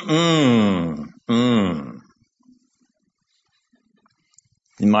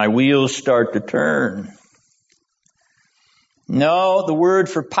my wheels start to turn. No, the word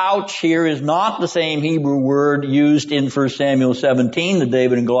for pouch here is not the same Hebrew word used in 1 Samuel 17, the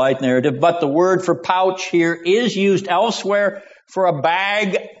David and Goliath narrative, but the word for pouch here is used elsewhere for a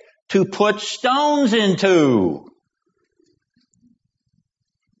bag to put stones into.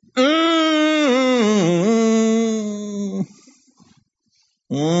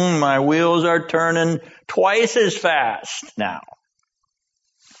 My wheels are turning twice as fast now.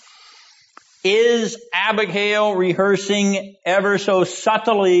 Is Abigail rehearsing ever so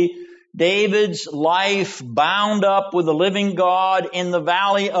subtly David's life bound up with the living God in the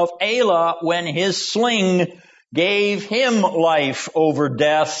valley of Elah when his sling gave him life over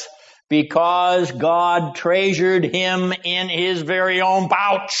death because God treasured him in his very own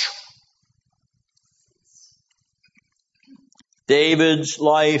pouch? David's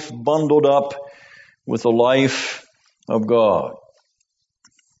life bundled up with the life of God.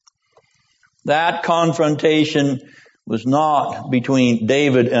 That confrontation was not between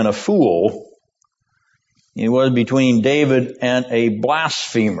David and a fool. It was between David and a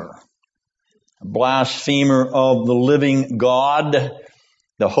blasphemer of the living God,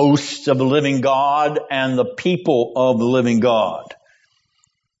 the hosts of the living God, and the people of the living God.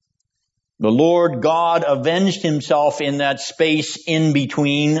 The Lord God avenged himself in that space in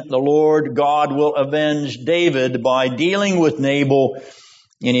between. The Lord God will avenge David by dealing with Nabal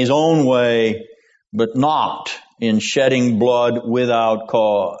in his own way, but not in shedding blood without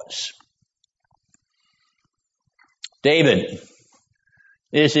cause. David,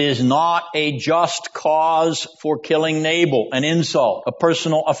 this is not a just cause for killing Nabal, an insult, a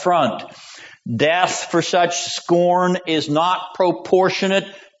personal affront. Death for such scorn is not proportionate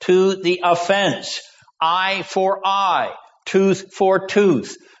to the offense. Eye for eye, tooth for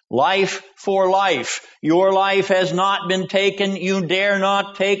tooth, life for life. Your life has not been taken. You dare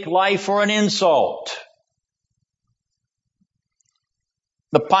not take life for an insult.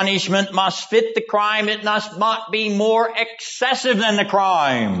 The punishment must fit the crime. It must not be more excessive than the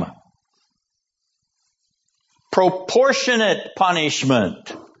crime. Proportionate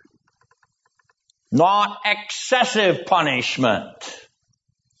punishment, not excessive punishment.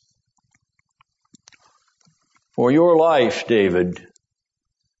 For your life, David,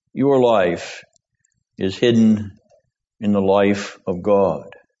 your life is hidden in the life of God.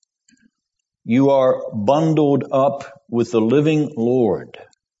 You are bundled up with the living Lord,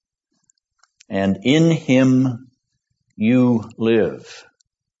 and in Him you live.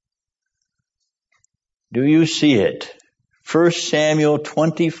 Do you see it? 1 Samuel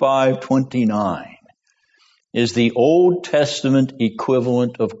 25:29 is the Old Testament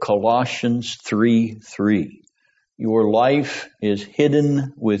equivalent of Colossians 3:3. Your life is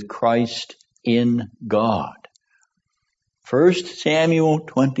hidden with Christ in God. 1 Samuel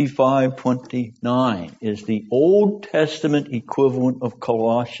 25:29 is the Old Testament equivalent of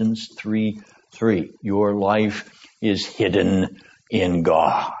Colossians 3:3. Your life is hidden in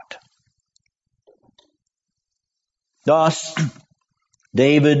God. Thus,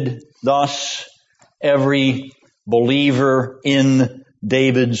 David, thus every believer in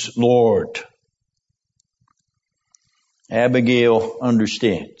David's Lord. Abigail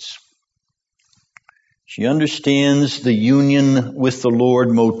understands. She understands the union with the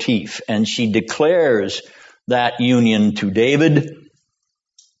Lord motif, and she declares that union to David,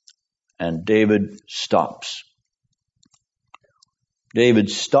 and David stops. David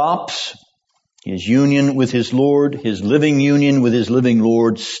stops. His union with his Lord, his living union with his living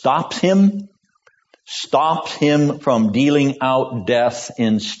Lord stops him from dealing out death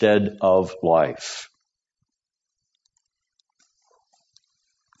instead of life.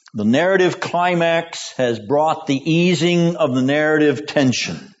 The narrative climax has brought the easing of the narrative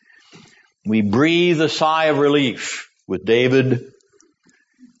tension. We breathe a sigh of relief with David,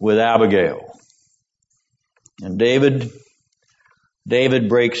 with Abigail. And David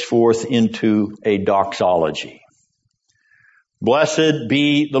breaks forth into a doxology. Blessed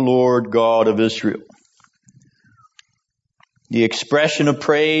be the Lord God of Israel. The expression of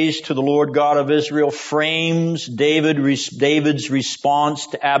praise to the Lord God of Israel frames David's response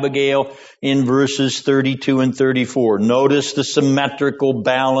to Abigail in verses 32 and 34. Notice the symmetrical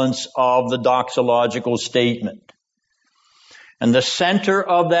balance of the doxological statement. And the center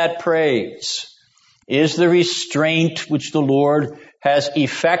of that praise is the restraint which the Lord has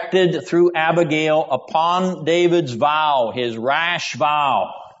effected through Abigail upon David's vow, his rash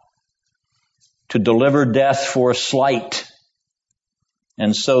vow, to deliver death for a slight,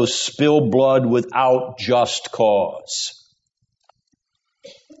 and so spill blood without just cause.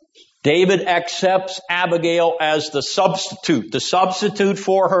 David accepts Abigail as the substitute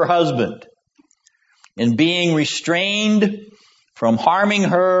for her husband. In being restrained from harming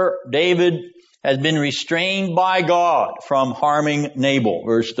her, David has been restrained by God from harming Nabal,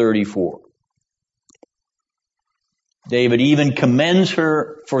 verse 34. David even commends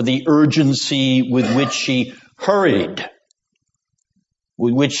her for the urgency with which she hurried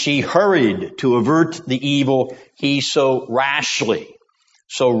to avert the evil he so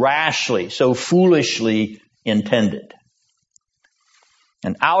foolishly intended.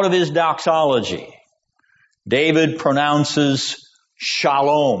 And out of his doxology, David pronounces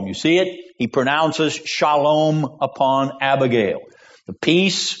shalom. You see it? He pronounces shalom upon Abigail. The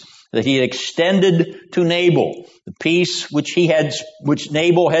peace that he had extended to Nabal, the peace which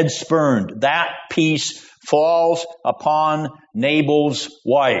Nabal had spurned, that peace falls upon Nabal's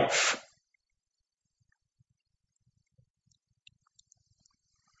wife.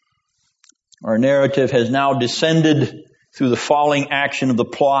 Our narrative has now descended through the falling action of the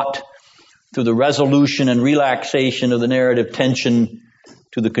plot, through the resolution and relaxation of the narrative tension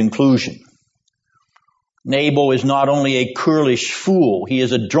to the conclusion. Nabal is not only a churlish fool, he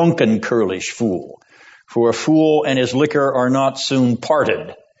is a drunken churlish fool. For a fool and his liquor are not soon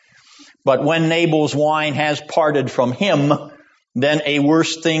parted. But when Nabal's wine has parted from him, then a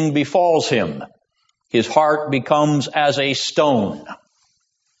worse thing befalls him. His heart becomes as a stone.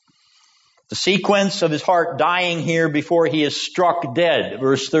 The sequence of his heart dying here before he is struck dead,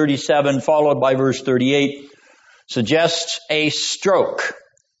 verse 37 followed by verse 38, suggests a stroke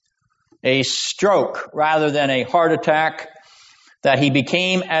rather than a heart attack. That he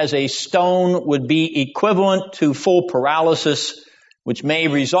became as a stone would be equivalent to full paralysis, which may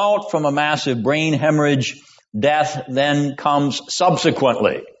result from a massive brain hemorrhage. Death then comes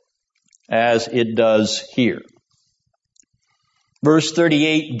subsequently, as it does here. Verse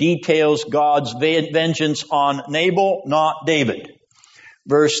 38 details God's vengeance on Nabal, not David.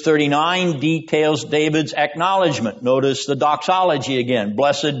 Verse 39 details David's acknowledgement. Notice the doxology again.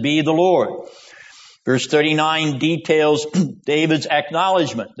 Blessed be the Lord. Verse 39 details David's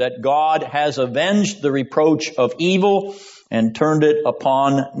acknowledgement that God has avenged the reproach of evil and turned it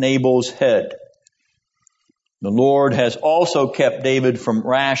upon Nabal's head. The Lord has also kept David from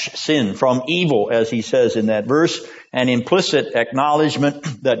rash sin, from evil, as he says in that verse, an implicit acknowledgement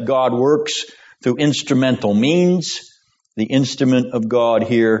that God works through instrumental means, the instrument of God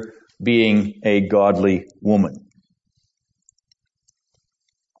here being a godly woman.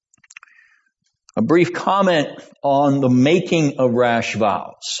 A brief comment on the making of rash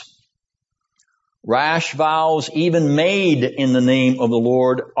vows. Rash vows, even made in the name of the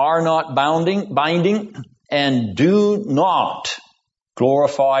Lord, are not binding and do not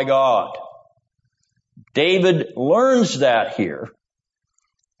glorify God. David learns that here,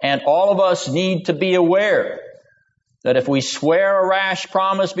 and all of us need to be aware that if we swear a rash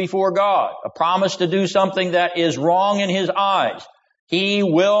promise before God, a promise to do something that is wrong in His eyes, He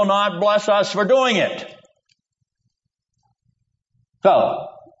will not bless us for doing it. So,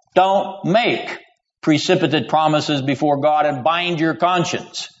 don't make precipitate promises before God and bind your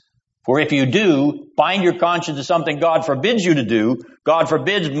conscience. For if you do, bind your conscience to something God forbids you to do. God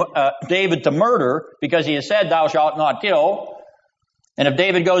forbids David to murder because he has said, thou shalt not kill. And if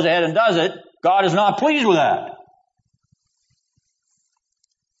David goes ahead and does it, God is not pleased with that.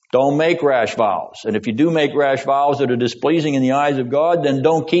 Don't make rash vows. And if you do make rash vows that are displeasing in the eyes of God, then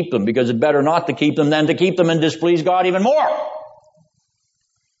don't keep them, because it's better not to keep them than to keep them and displease God even more.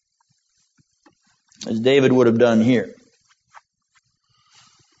 As David would have done here.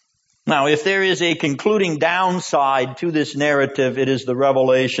 Now, if there is a concluding downside to this narrative, it is the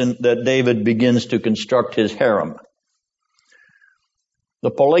revelation that David begins to construct his harem. The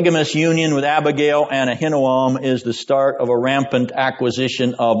polygamous union with Abigail and Ahinoam is the start of a rampant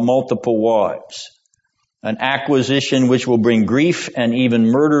acquisition of multiple wives. An acquisition which will bring grief and even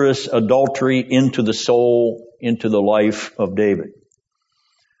murderous adultery into the soul, into the life of David.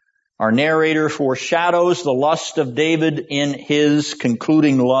 Our narrator foreshadows the lust of David in his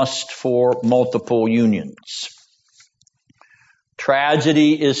concluding lust for multiple unions.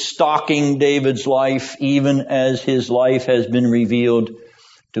 Tragedy is stalking David's life, even as his life has been revealed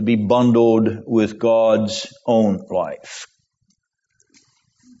to be bundled with God's own life.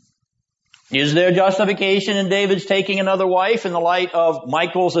 Is there justification in David's taking another wife in the light of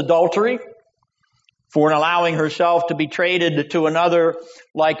Michal's adultery? For in allowing herself to be traded to another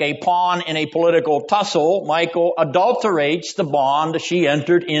like a pawn in a political tussle, Michal adulterates the bond she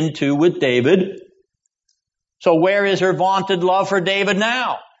entered into with David. So where is her vaunted love for David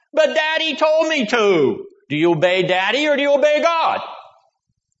now? But Daddy told me to. Do you obey Daddy or do you obey God?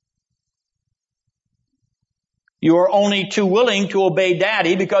 You are only too willing to obey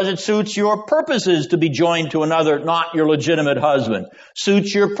Daddy because it suits your purposes to be joined to another, not your legitimate husband.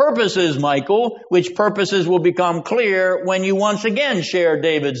 Suits your purposes, Michal, which purposes will become clear when you once again share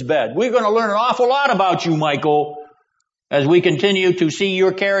David's bed. We're going to learn an awful lot about you, Michal, as we continue to see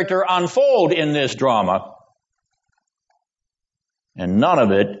your character unfold in this drama. And none of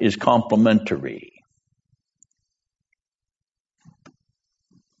it is complimentary.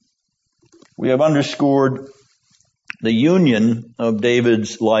 We have underscored the union of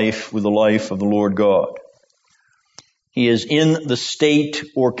David's life with the life of the Lord God. He is in the state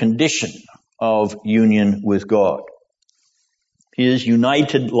or condition of union with God. His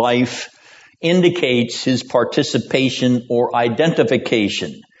united life indicates his participation or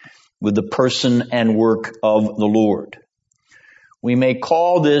identification with the person and work of the Lord. We may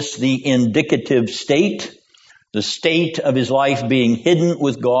call this the indicative state, the state of his life being hidden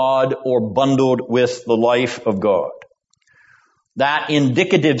with God or bundled with the life of God. That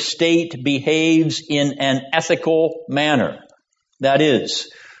indicative state behaves in an ethical manner. That is,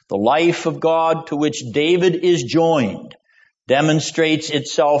 the life of God to which David is joined demonstrates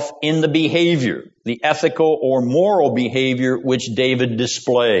itself in the behavior, the ethical or moral behavior which David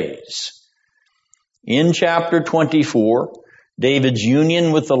displays. In chapter 24, David's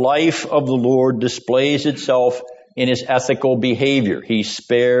union with the life of the Lord displays itself in his ethical behavior. He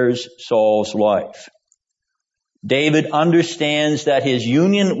spares Saul's life. David understands that his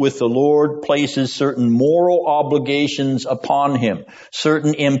union with the Lord places certain moral obligations upon him.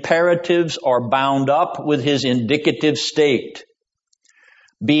 Certain imperatives are bound up with his indicative state.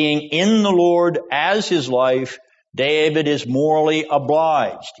 Being in the Lord as his life, David is morally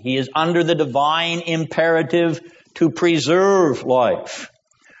obliged. He is under the divine imperative to preserve life.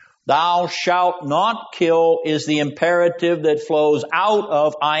 Thou shalt not kill is the imperative that flows out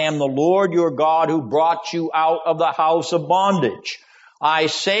of, I am the Lord your God who brought you out of the house of bondage. I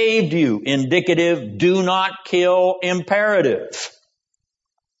saved you, indicative, do not kill, imperative.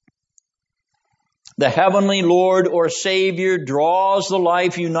 The heavenly Lord or Savior draws the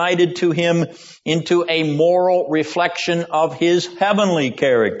life united to him into a moral reflection of his heavenly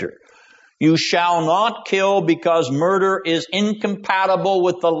character. You shall not kill because murder is incompatible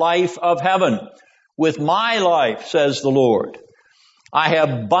with the life of heaven. With my life, says the Lord. I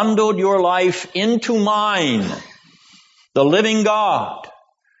have bundled your life into mine, the living God.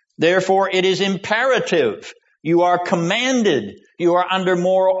 Therefore, it is imperative. You are commanded. You are under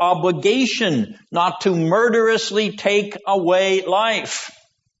moral obligation not to murderously take away life.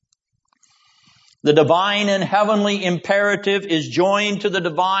 The divine and heavenly imperative is joined to the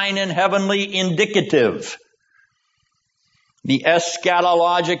divine and heavenly indicative. The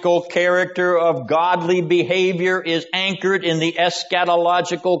eschatological character of godly behavior is anchored in the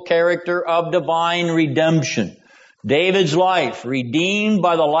eschatological character of divine redemption. David's life, redeemed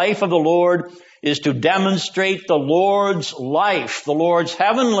by the life of the Lord, is to demonstrate the Lord's life, the Lord's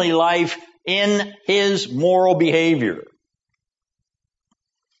heavenly life in his moral behavior.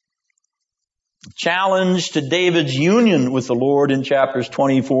 Challenge to David's union with the Lord in chapters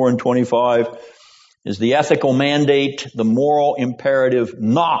 24 and 25 is the ethical mandate, the moral imperative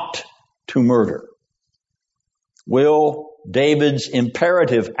not to murder. Will David's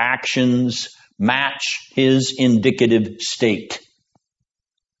imperative actions match his indicative state?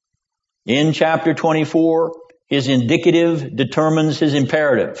 In chapter 24, his indicative determines his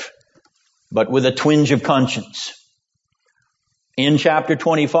imperative, but with a twinge of conscience. In chapter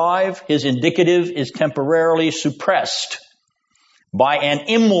 25, his indicative is temporarily suppressed by an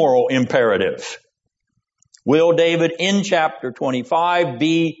immoral imperative. Will David in chapter 25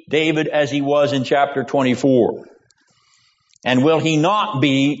 be David as he was in chapter 24? And will he not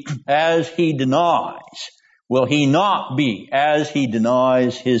be as he denies? Will he not be as he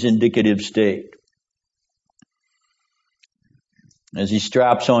denies his indicative state? As he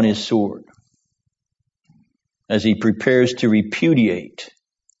straps on his sword, as he prepares to repudiate,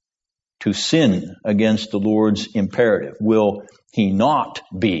 to sin against the Lord's imperative, will he not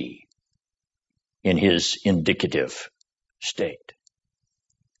be in his indicative state?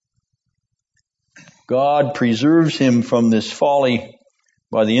 God preserves him from this folly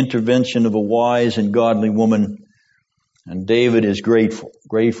by the intervention of a wise and godly woman, and David is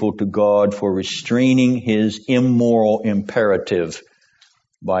grateful to God for restraining his immoral imperative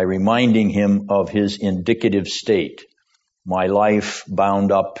by reminding him of his indicative state, my life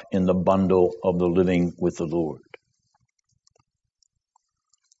bound up in the bundle of the living with the Lord.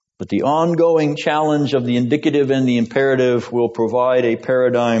 But the ongoing challenge of the indicative and the imperative will provide a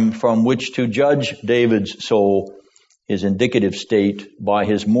paradigm from which to judge David's soul, his indicative state, by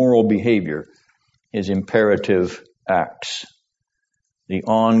his moral behavior, his imperative acts. The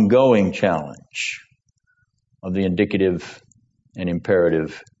ongoing challenge of the indicative and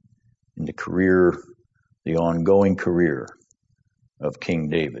imperative in the ongoing career of King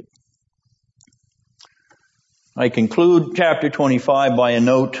David. I conclude chapter 25 by a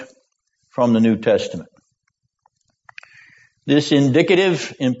note from the New Testament. This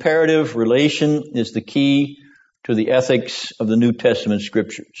indicative imperative relation is the key to the ethics of the New Testament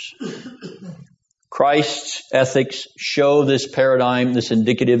scriptures. Christ's ethics show this paradigm, this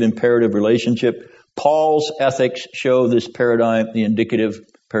indicative imperative relationship. Paul's ethics show this paradigm, the indicative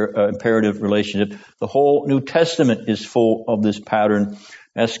imperative relationship. The whole New Testament is full of this pattern.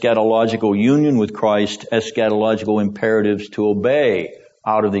 Eschatological union with Christ, eschatological imperatives to obey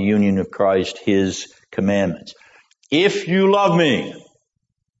out of the union of Christ his commandments. If you love me,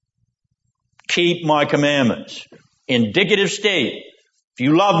 keep my commandments. Indicative state. If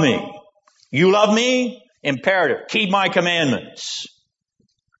you love me, imperative, keep my commandments.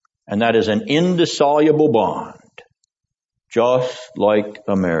 And that is an indissoluble bond, just like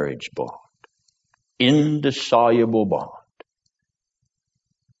a marriage bond. Indissoluble bond.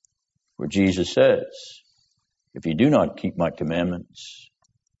 Where Jesus says, if you do not keep my commandments,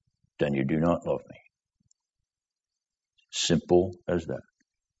 then you do not love me. Simple as that.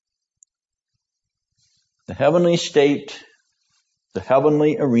 The heavenly state, the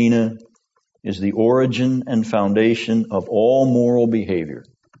heavenly arena, is the origin and foundation of all moral behavior.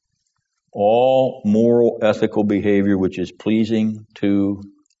 All moral, ethical behavior which is pleasing to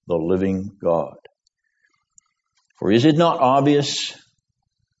the living God. For is it not obvious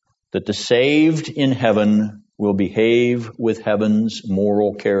that the saved in heaven will behave with heaven's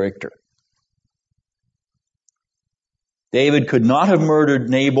moral character? David could not have murdered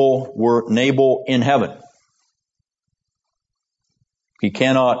Nabal were Nabal in heaven. He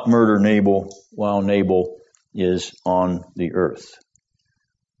cannot murder Nabal while Nabal is on the earth,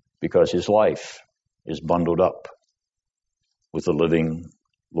 because his life is bundled up with the living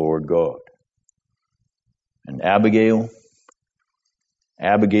Lord God. And Abigail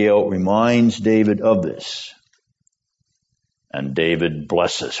reminds David of this, and David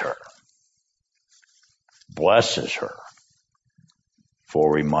blesses her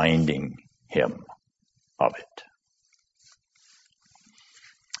for reminding him of it.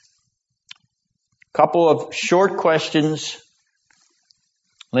 Couple of short questions.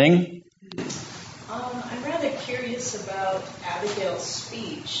 Ling? I'm rather curious about Abigail's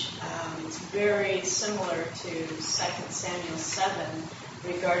speech. It's very similar to 2 Samuel 7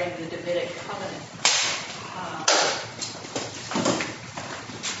 regarding the Davidic covenant.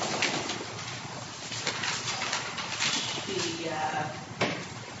 She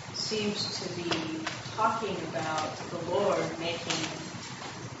seems to be talking about the Lord making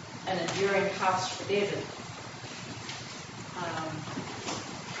an enduring house for David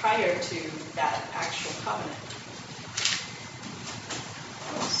prior to that actual covenant.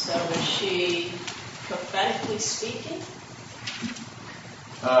 So is she prophetically speaking?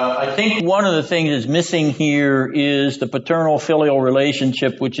 I think one of the things that's missing here is the paternal filial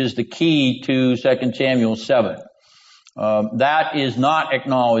relationship, which is the key to 2 Samuel 7. That is not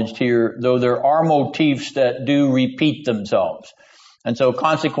acknowledged here, though there are motifs that do repeat themselves. And so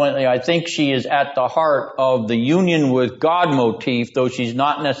consequently, I think she is at the heart of the union with God motif, though she's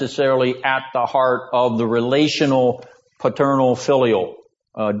not necessarily at the heart of the relational paternal filial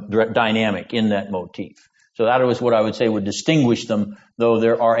dynamic in that motif. So that was what I would say would distinguish them, though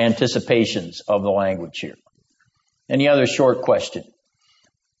there are anticipations of the language here. Any other short question?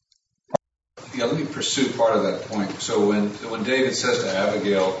 Yeah, let me pursue part of that point. So when David says to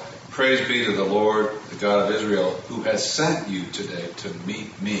Abigail, praise be to the Lord, the God of Israel, who has sent you today to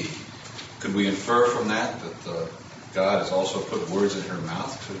meet me, could we infer from that God has also put words in her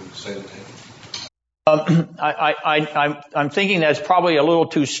mouth to say to David? I'm thinking that's probably a little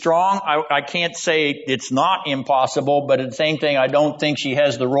too strong. I can't say it's not impossible, but at the same thing, I don't think she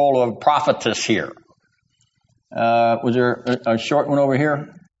has the role of prophetess here. Was there a short one over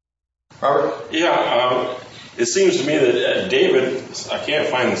here? Robert? Yeah, it seems to me that David, I can't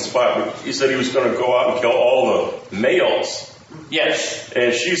find the spot, but he said he was going to go out and kill all the males. Yes.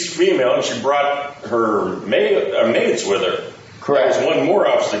 And she's female, and she brought her maids with her. Correct. There's one more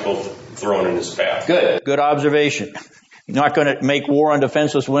obstacle thrown in his path. Good observation. You're not going to make war on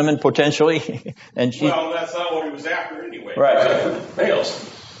defenseless women, potentially? Well, that's not what he was after anyway. Right.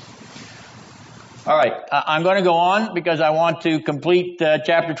 Males. All right. I'm going to go on because I want to complete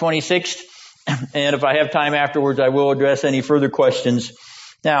chapter 26. And if I have time afterwards, I will address any further questions.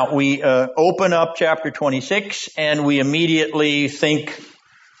 Now, we open up chapter 26 and we immediately think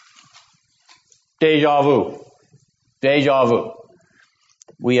deja vu. Deja vu.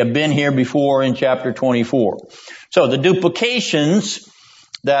 We have been here before in chapter 24. So the duplications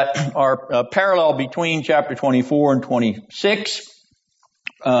that are parallel between chapter 24 and 26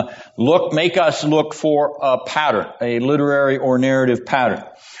 make us look for a pattern, a literary or narrative pattern.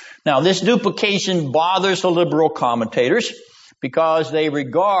 Now, this duplication bothers the liberal commentators because they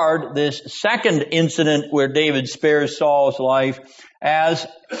regard this second incident where David spares Saul's life as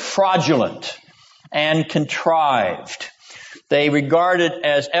fraudulent and contrived. They regard it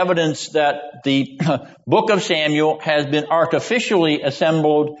as evidence that the book of Samuel has been artificially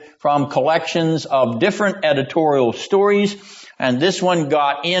assembled from collections of different editorial stories, and this one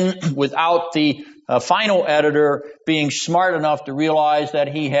got in without the final editor being smart enough to realize that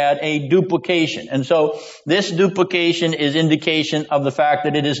he had a duplication. And so this duplication is indication of the fact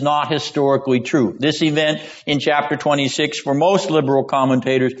that it is not historically true. This event in chapter 26, for most liberal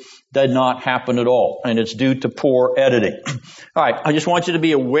commentators, did not happen at all, and it's due to poor editing. All right, I just want you to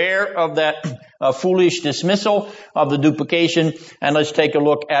be aware of that foolish dismissal of the duplication, and let's take a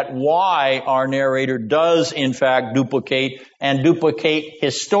look at why our narrator does, in fact, duplicate, and duplicate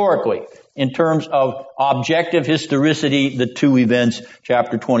historically. In terms of objective historicity, the two events,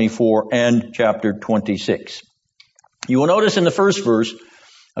 chapter 24 and chapter 26. You will notice in the first verse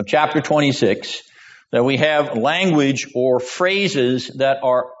of chapter 26 that we have language or phrases that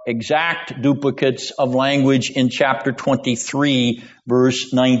are exact duplicates of language in chapter 23,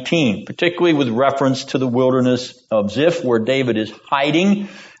 verse 19, particularly with reference to the wilderness of Ziph, where David is hiding.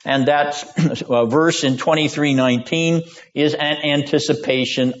 And that verse in 23:19 is an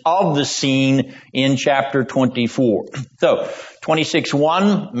anticipation of the scene in chapter 24. So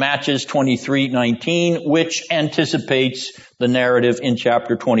 26:1 matches 23:19, which anticipates the narrative in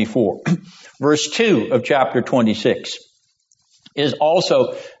chapter 24. Verse 2 of chapter 26 is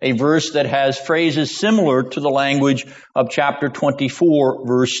also a verse that has phrases similar to the language of chapter 24,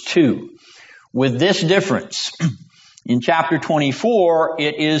 verse 2. With this difference, in chapter 24,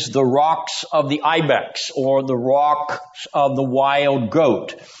 it is the rocks of the ibex, or the rocks of the wild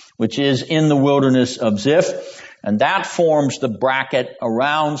goat, which is in the wilderness of Ziph, and that forms the bracket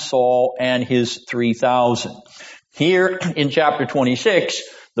around Saul and his 3,000. Here in chapter 26,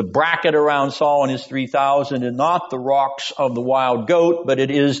 the bracket around Saul and his 3,000 is not the rocks of the wild goat, but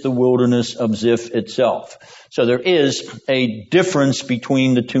it is the wilderness of Ziph itself. So there is a difference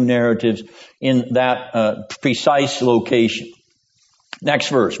between the two narratives in that precise location. Next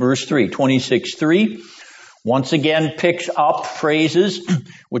verse, verse 3, 26:3, once again picks up phrases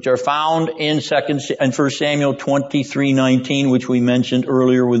which are found in 1 Samuel 23:19, which we mentioned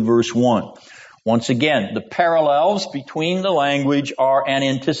earlier with verse 1. Once again, the parallels between the language are an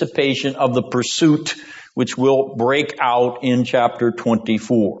anticipation of the pursuit which will break out in chapter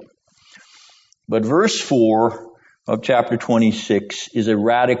 24. But verse 4 of chapter 26 is a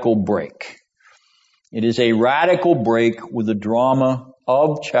radical break. It is a radical break with the drama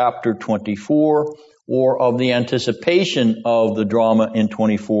of chapter 24, or of the anticipation of the drama in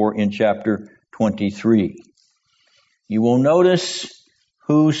 24 in chapter 23. You will notice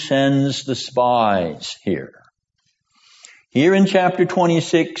who sends the spies here. Here in chapter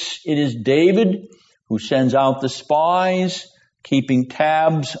 26, it is David who sends out the spies, keeping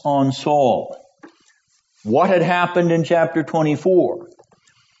tabs on Saul. What had happened in chapter 24?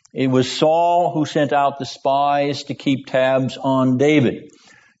 It was Saul who sent out the spies to keep tabs on David.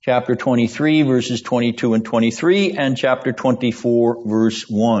 Chapter 23, verses 22 and 23, and chapter 24, verse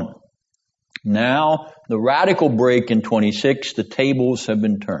 1. Now, the radical break in 26, the tables have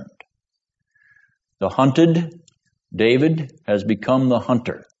been turned. The hunted David has become the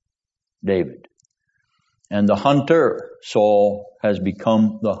hunter, David. And the hunter, Saul, has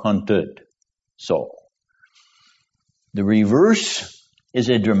become the hunted, Saul. The reverse is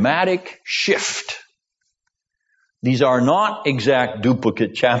a dramatic shift. These are not exact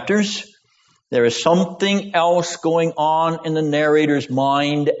duplicate chapters. There is something else going on in the narrator's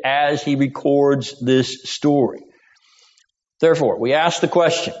mind as he records this story. Therefore, we ask the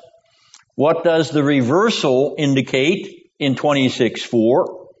question, what does the reversal indicate in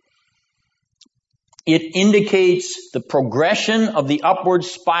 26:4? It indicates the progression of the upward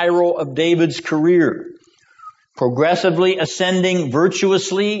spiral of David's career, progressively ascending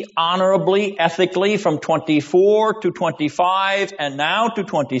virtuously, honorably, ethically from 24 to 25 and now to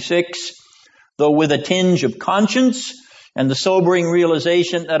 26, though with a tinge of conscience and the sobering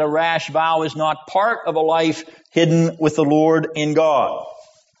realization that a rash vow is not part of a life hidden with the Lord in God.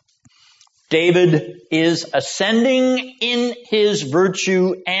 David is ascending in his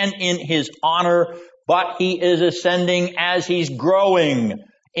virtue and in his honor, but he is ascending as he's growing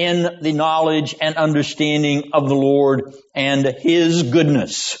in the knowledge and understanding of the Lord and His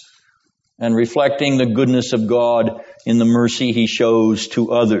goodness, and reflecting the goodness of God in the mercy He shows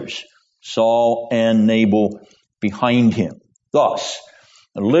to others, Saul and Nabal behind him. Thus,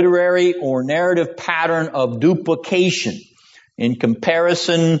 a literary or narrative pattern of duplication in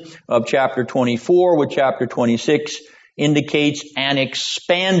comparison of chapter 24 with chapter 26 indicates an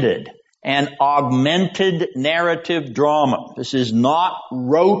expanded and augmented narrative drama. This is not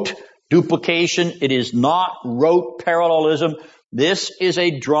rote duplication. It is not rote parallelism. This is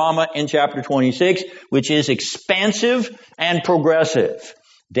a drama in chapter 26, which is expansive and progressive.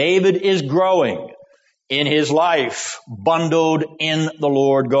 David is growing in his life, bundled in the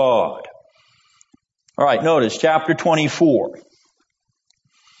Lord God. All right, notice chapter 24.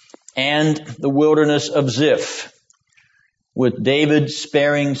 And the wilderness of Ziph, with David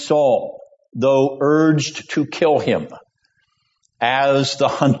sparing Saul, though urged to kill him as the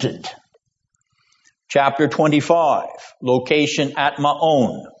hunted. Chapter 25, location at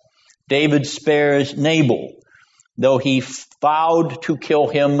Maon. David spares Nabal, though he vowed to kill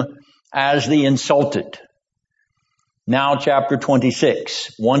him as the insulted. Now chapter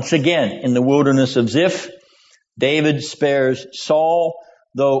 26, once again in the wilderness of Ziph, David spares Saul,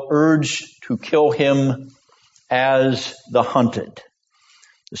 though urged to kill him as the hunted.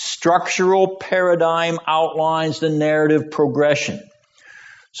 The structural paradigm outlines the narrative progression.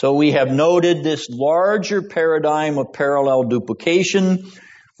 So we have noted this larger paradigm of parallel duplication.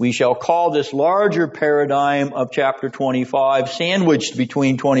 We shall call this larger paradigm of chapter 25, sandwiched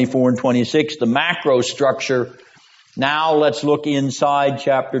between 24 and 26, the macro structure. Now let's look inside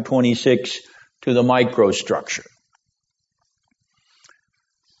chapter 26 to the microstructure.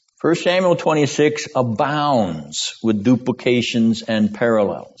 1 Samuel 26 abounds with duplications and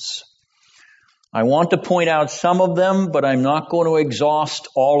parallels. I want to point out some of them, but I'm not going to exhaust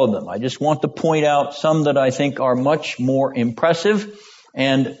all of them. I just want to point out some that I think are much more impressive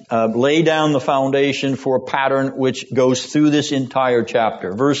and lay down the foundation for a pattern which goes through this entire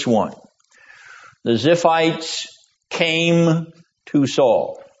chapter. Verse 1. The Ziphites came to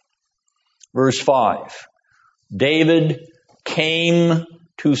Saul. Verse 5. David came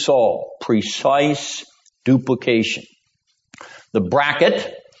to Saul. Precise duplication. The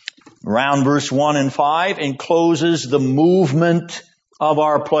bracket around verse 1 and 5 encloses the movement of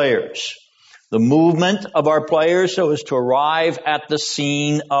our players. The movement of our players so as to arrive at the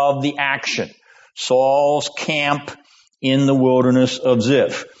scene of the action. Saul's camp in the wilderness of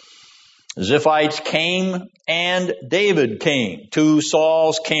Ziph. The Ziphites came and David came to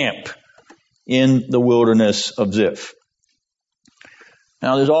Saul's camp in the wilderness of Ziph.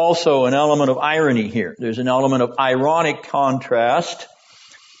 Now there's also an element of irony here. There's an element of ironic contrast.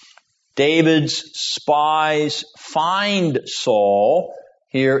 David's spies find Saul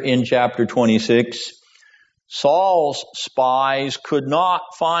here in chapter 26. Saul's spies could not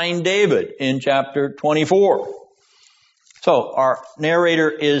find David in chapter 24. So our narrator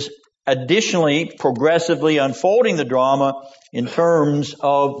is additionally progressively unfolding the drama in terms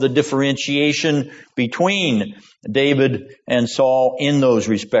of the differentiation between David and Saul in those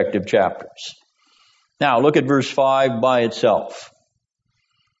respective chapters. Now look at verse 5 by itself.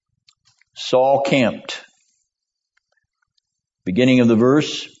 Saul camped. Beginning of the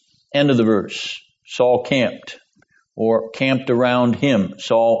verse, end of the verse. Saul camped, or camped around him.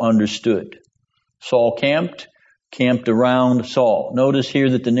 Saul understood. Saul camped around Saul. Notice here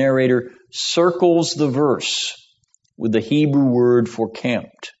that the narrator circles the verse with the Hebrew word for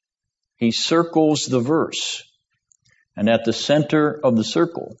camped. He circles the verse. And at the center of the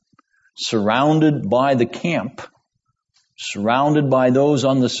circle, surrounded by the camp, surrounded by those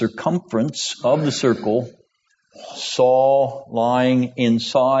on the circumference of the circle, Saul lying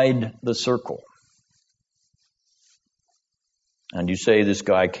inside the circle. And you say, this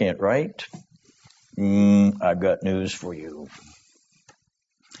guy can't write? I've got news for you.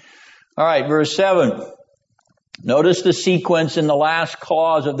 All right, verse 7. Notice the sequence in the last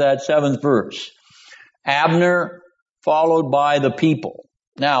clause of that 7th verse. Abner followed by the people.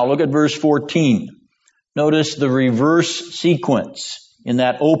 Now look at verse 14. Notice the reverse sequence in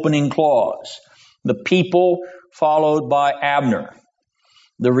that opening clause. The people followed by Abner.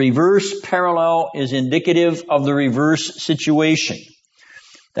 The reverse parallel is indicative of the reverse situation.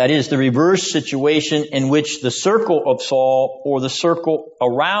 That is, the reverse situation in which the circle of Saul or the circle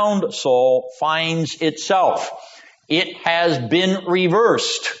around Saul finds itself. It has been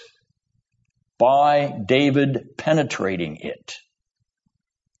reversed by David penetrating it.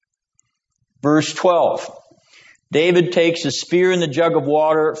 Verse 12. David takes a spear and the jug of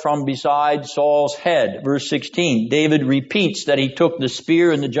water from beside Saul's head. Verse 16. David repeats that he took the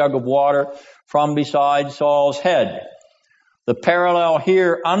spear and the jug of water from beside Saul's head. The parallel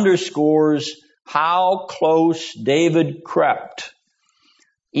here underscores how close David crept,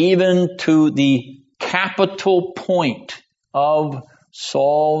 even to the capital point of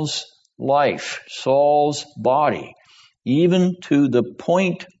Saul's life, Saul's body, even to the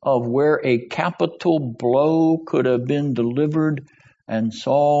point of where a capital blow could have been delivered and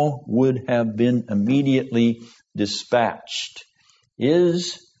Saul would have been immediately dispatched.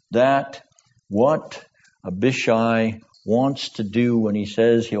 Is that what Abishai wants to do when he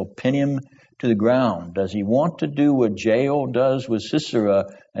says he'll pin him to the ground? Does he want to do what Jael does with Sisera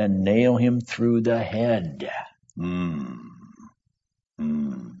and nail him through the head?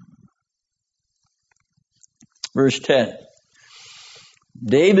 Verse 10.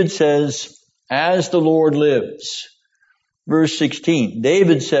 David says, as the Lord lives. Verse 16.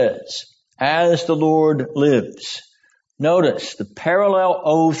 David says, as the Lord lives. Notice the parallel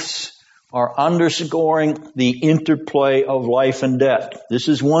oaths are underscoring the interplay of life and death. This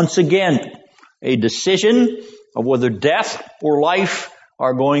is once again a decision of whether death or life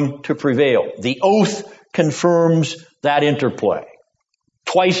are going to prevail. The oath confirms that interplay.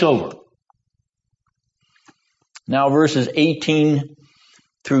 Twice over. Now verses 18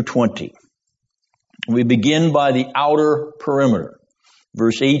 through 20. We begin by the outer perimeter.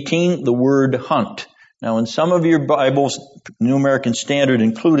 Verse 18, the word hunt. Now in some of your Bibles, New American Standard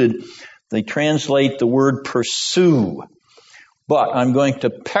included, they translate the word pursue. But I'm going to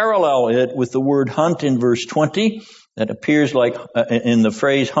parallel it with the word hunt in verse 20. That appears like in the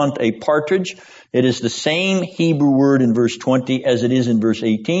phrase hunt a partridge. It is the same Hebrew word in verse 20 as it is in verse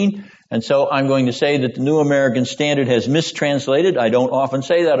 18. And so I'm going to say that the New American Standard has mistranslated. I don't often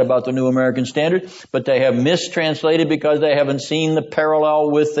say that about the New American Standard, but they have mistranslated because they haven't seen the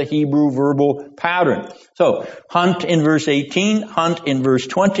parallel with the Hebrew verbal pattern. So, hunt in verse 18, hunt in verse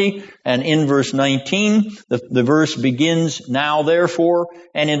 20, and in verse 19, the verse begins, now therefore,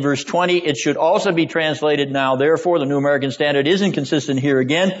 and in verse 20, it should also be translated, now therefore. The New American Standard isn't consistent here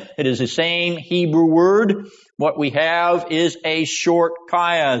again. It is the same Hebrew word. What we have is a short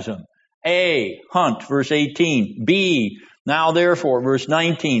chiasm. A, hunt, verse 18. B, now therefore, verse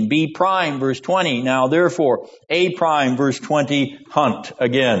 19. B prime, verse 20. Now therefore, A prime, verse 20, hunt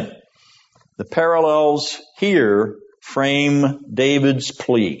again. The parallels here frame David's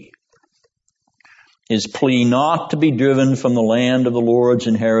plea. His plea not to be driven from the land of the Lord's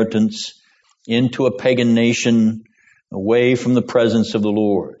inheritance into a pagan nation, away from the presence of the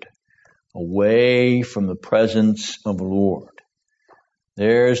Lord. Away from the presence of the Lord.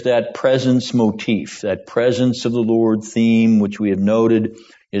 There's that presence motif, that presence of the Lord theme, which we have noted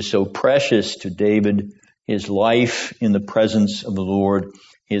is so precious to David. His life in the presence of the Lord,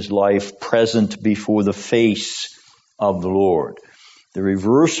 his life present before the face of the Lord. The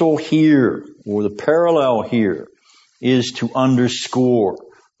reversal here, or the parallel here, is to underscore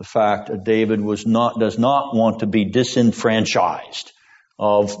the fact that David does not want to be disenfranchised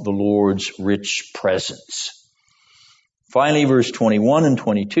of the Lord's rich presence. Finally, verse 21 and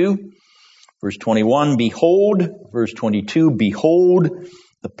 22. Verse 21, behold. Verse 22, behold.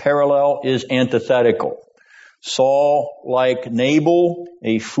 The parallel is antithetical. Saul, like Nabal,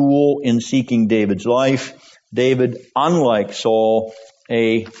 a fool in seeking David's life. David, unlike Saul,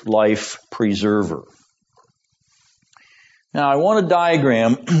 a life preserver. Now, I want to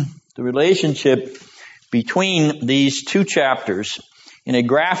diagram the relationship between these two chapters in a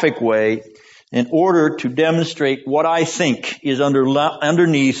graphic way in order to demonstrate what I think is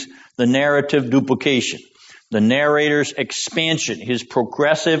underneath the narrative duplication, the narrator's expansion, his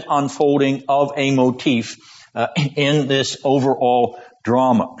progressive unfolding of a motif in this overall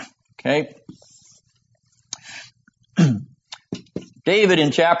drama. Okay? David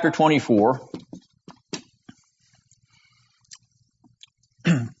in chapter 24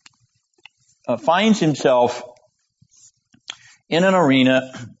 finds himself in an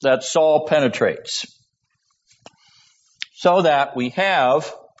arena that Saul penetrates. So that we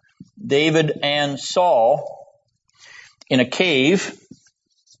have David and Saul in a cave,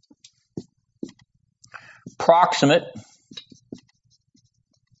 proximate,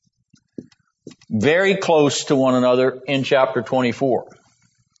 very close to one another in chapter 24.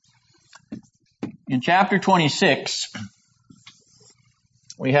 In chapter 26,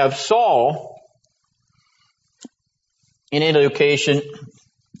 we have Saul in a location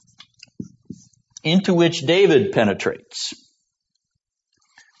into which David penetrates.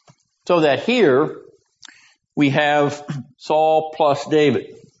 So that here we have Saul plus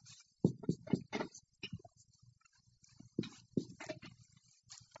David.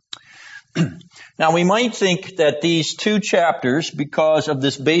 Now we might think that these two chapters, because of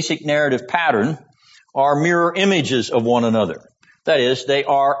this basic narrative pattern, are mirror images of one another. That is, they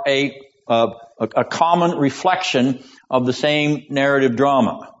are a common reflection of the same narrative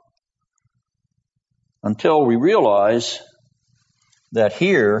drama. Until we realize that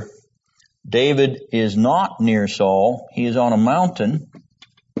here, David is not near Saul. He is on a mountain,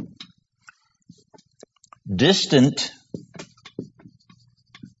 distant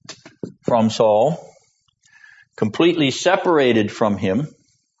from Saul, completely separated from him.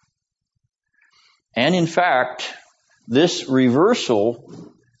 And in fact, this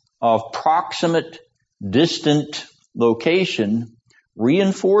reversal of proximate, distant location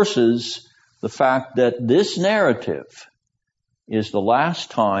reinforces the fact that this narrative is the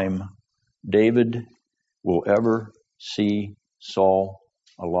last time David will ever see Saul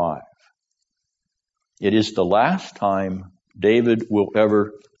alive. It is the last time David will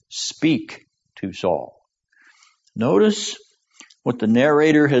ever speak to Saul. Notice what the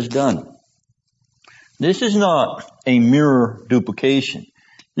narrator has done. This is not a mirror duplication.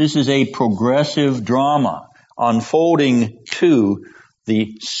 This is a progressive drama unfolding to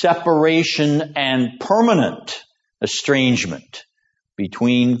the separation and permanent estrangement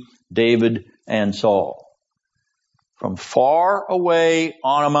between David and Saul. From far away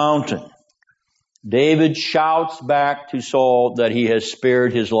on a mountain, David shouts back to Saul that he has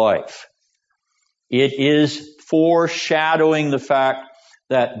spared his life. It is foreshadowing the fact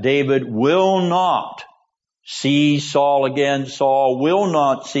that David will not see Saul again. Saul will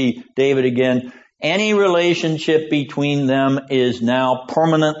not see David again. Any relationship between them is now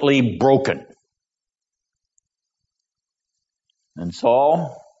permanently broken. And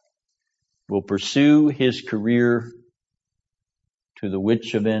Saul will pursue his career to the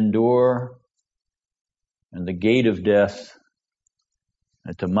Witch of Endor and the gate of death,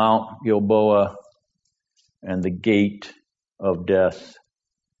 and to Mount Gilboa and the gate of death,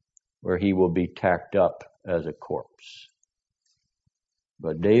 where he will be tacked up as a corpse.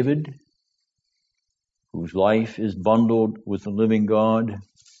 But David, whose life is bundled with the living God,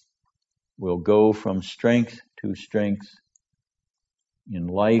 will go from strength to strength in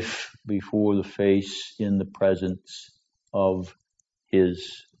life before the face, in the presence of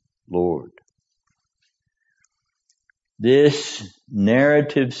his Lord. This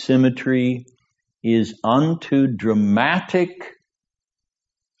narrative symmetry is unto dramatic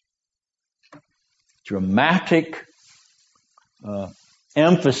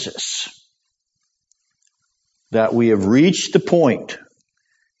emphasis that we have reached the point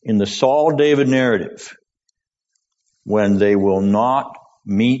in the Saul-David narrative when they will not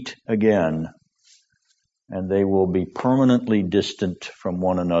meet again, and they will be permanently distant from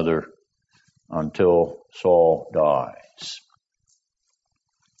one another until Saul dies.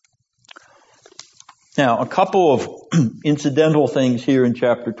 Now, a couple of incidental things here in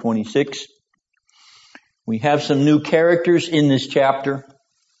chapter 26. We have some new characters in this chapter.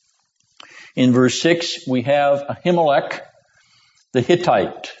 In verse 6, we have Ahimelech, the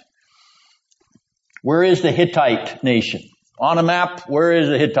Hittite. Where is the Hittite nation? On a map, where is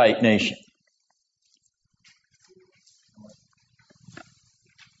the Hittite nation?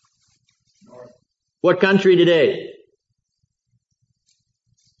 What country today?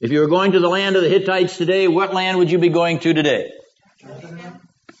 If you were going to the land of the Hittites today, what land would you be going to today?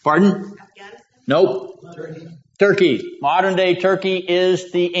 Pardon? Nope. Turkey. Modern day Turkey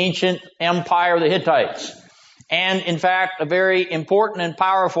is the ancient empire of the Hittites. And in fact, a very important and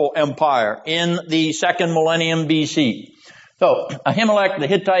powerful empire in the second millennium BC. So, Ahimelech the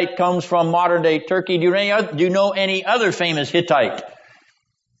Hittite comes from modern day Turkey. Do you know any other famous Hittite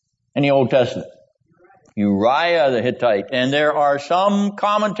in the Old Testament? Uriah the Hittite. And there are some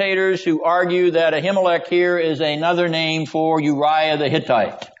commentators who argue that Ahimelech here is another name for Uriah the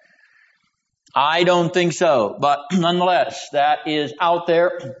Hittite. I don't think so, but nonetheless, that is out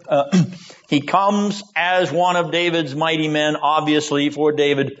there. He comes as one of David's mighty men, obviously, for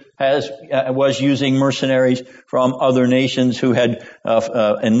David was using mercenaries from other nations who had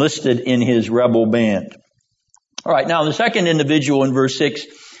enlisted in his rebel band. All right, now the second individual in verse 6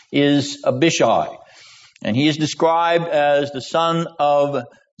 is Abishai. And he is described as the son of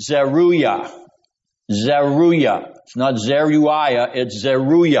Zeruiah. Zeruiah. It's not Zeruiah, it's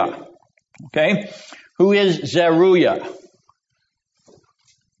Zeruiah. Okay? Who is Zeruiah?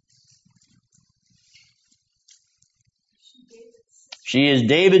 She is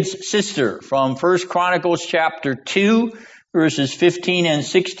David's sister from 1 Chronicles chapter 2, verses 15 and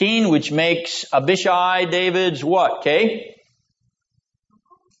 16, which makes Abishai David's what, okay?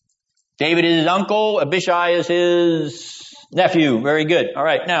 David is his uncle. Abishai is his nephew. Very good. All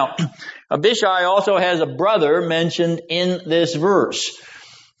right. Now, Abishai also has a brother mentioned in this verse.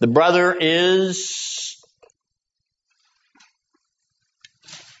 The brother is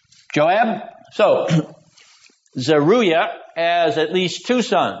Joab. So, Zeruiah has at least two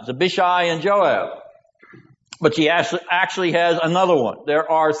sons, Abishai and Joab. But she actually has another one. There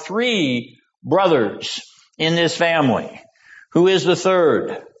are three brothers in this family. Who is the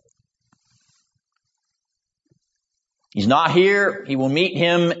third? He's not here. He will meet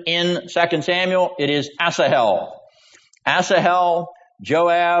him in 2 Samuel. It is Asahel. Asahel,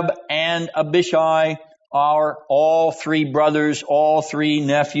 Joab, and Abishai are all three brothers, all three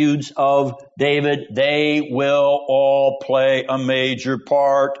nephews of David. They will all play a major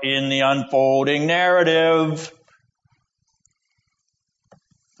part in the unfolding narrative.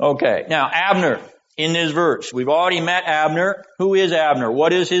 Okay, now Abner in this verse. We've already met Abner. Who is Abner?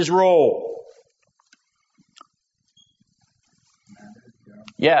 What is his role?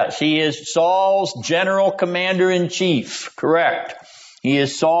 Yes, he is Saul's general commander-in-chief. Correct. He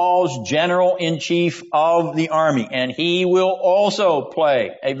is Saul's general-in-chief of the army, and he will also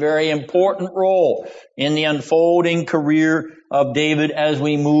play a very important role in the unfolding career of David as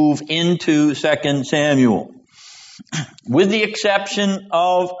we move into 2 Samuel. With the exception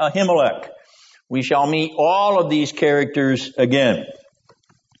of Ahimelech, we shall meet all of these characters again.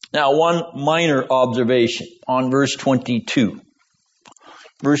 Now, one minor observation on verse 22.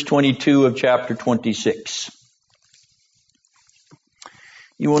 Verse 22 of chapter 26.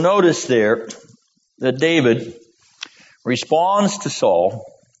 You will notice there that David responds to Saul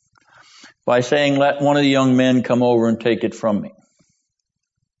by saying, "Let one of the young men come over and take it from me."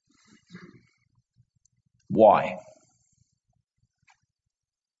 Why?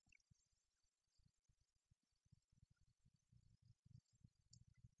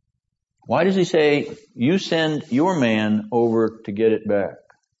 Why does he say, "You send your man over to get it back"?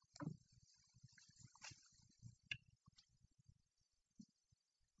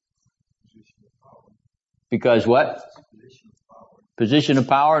 Because what? Position of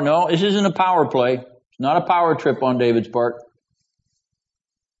power? No, this isn't a power play. It's not a power trip on David's part. To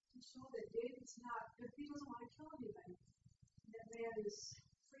show that David's not, if he doesn't want to kill anybody, that man is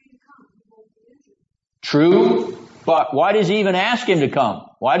free to come. He won't be injured. True, but why does he even ask him to come?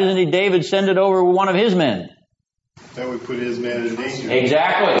 Why doesn't David send it over with one of his men? That would put his man in danger.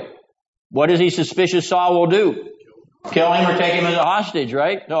 Exactly. What is he suspicious Saul will do? Kill him or take him as a hostage,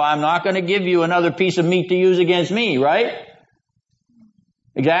 right? No, I'm not going to give you another piece of meat to use against me, right?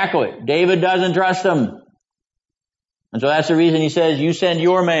 Exactly. David doesn't trust him. And so that's the reason he says, "You send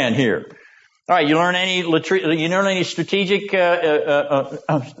your man here." All right, you learn any strategic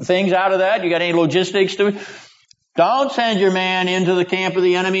things out of that? You got any logistics to it? Don't send your man into the camp of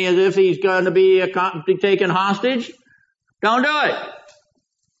the enemy as if he's going to be taken hostage. Don't do it.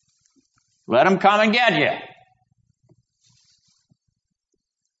 Let him come and get you.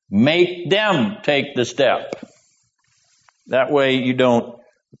 Make them take the step. That way you don't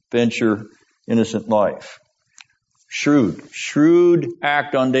venture innocent life. Shrewd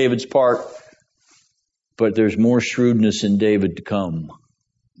act on David's part, but there's more shrewdness in David to come,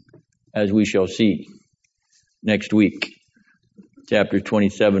 as we shall see next week, chapter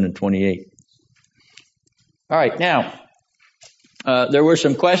 27 and 28. All right, now, there were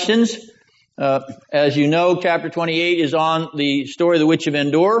some questions. As you know, chapter 28 is on the story of the Witch of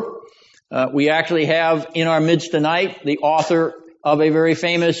Endor. We actually have in our midst tonight the author of a very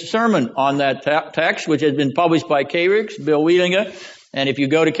famous sermon on that text, which has been published by K-Rix, Bill Wielinga. And if you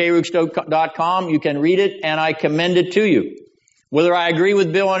go to krix.com, you can read it, and I commend it to you. Whether I agree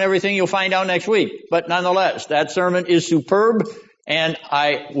with Bill on everything, you'll find out next week. But nonetheless, that sermon is superb, and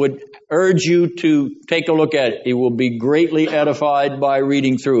I would urge you to take a look at it. You will be greatly edified by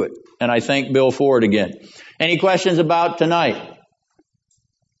reading through it. And I thank Bill for it again. Any questions about tonight?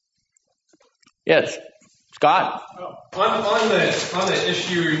 Yes. Scott? On the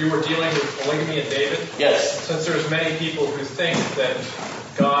issue you were dealing with polygamy and David. Yes. Since there's many people who think that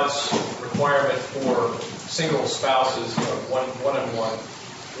God's requirement for single spouses, one-on-one,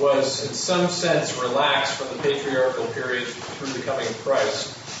 was in some sense relaxed from the patriarchal period through the coming of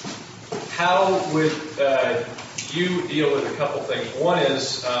Christ, how would you deal with a couple things? One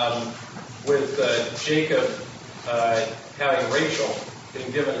is with Jacob having Rachel,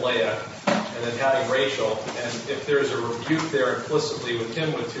 being given Leah, and then having Rachel, and if there's a rebuke there implicitly with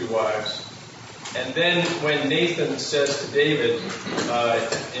him with two wives. And then when Nathan says to David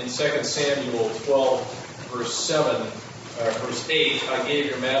in 2 Samuel 12, verse 7, verse 8, "I gave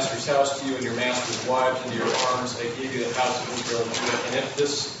your master's house to you and your master's wives into your arms. I gave you the house of Israel and Judah. And if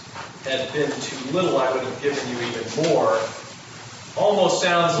this had been too little, I would have given you even more." Almost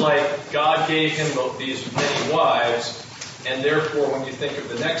sounds like God gave him these many wives, and therefore when you think of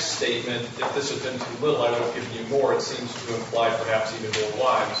the next statement, if this had been too little, I would have given you more, it seems to imply perhaps even more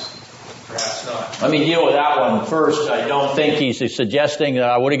wives. Perhaps not. Let me deal with that one first. I don't think he's suggesting that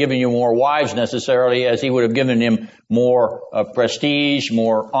I would have given you more wives necessarily, as he would have given him more prestige,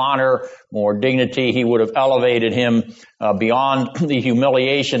 more honor, more dignity. He would have elevated him beyond the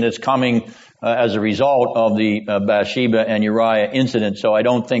humiliation that's coming as a result of the Bathsheba and Uriah incident. So I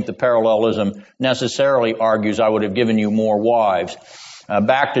don't think the parallelism necessarily argues I would have given you more wives.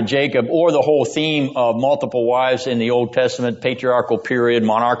 Back to Jacob, or the whole theme of multiple wives in the Old Testament, patriarchal period,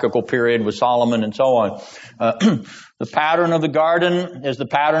 monarchical period with Solomon and so on. The pattern of the garden is the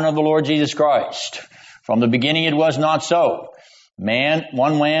pattern of the Lord Jesus Christ. From the beginning it was not so. Man,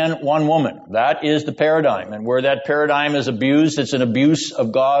 one woman. That is the paradigm. And where that paradigm is abused, it's an abuse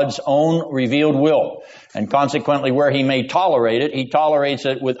of God's own revealed will. And consequently, where he may tolerate it, he tolerates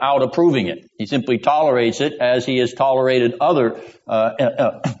it without approving it. He simply tolerates it as he has tolerated other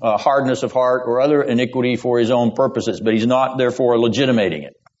hardness of heart or other iniquity for his own purposes. But he's not, therefore, legitimating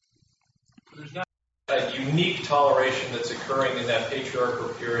it. There's not a unique toleration that's occurring in that patriarchal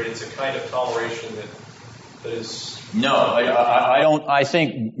period. It's a kind of toleration that is... No, I don't. I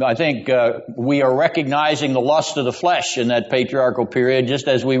think we are recognizing the lust of the flesh in that patriarchal period, just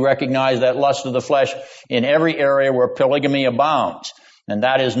as we recognize that lust of the flesh in every area where polygamy abounds. And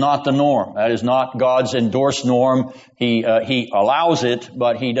that is not the norm. That is not God's endorsed norm. He allows it,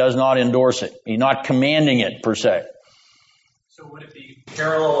 but he does not endorse it. He's not commanding it per se. So would it be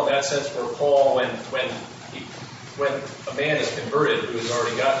parallel in that sense for Paul when a man is converted who has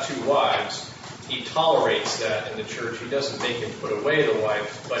already got two wives? He tolerates that in the church. He doesn't make him put away the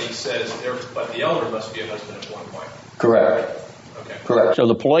wife, but he says, but the elder must be a husband of one wife. Correct. Okay. Correct. So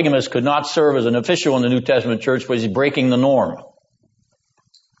the polygamist could not serve as an official in the New Testament church because he's breaking the norm.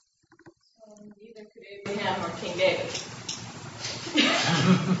 Neither could Abraham or King David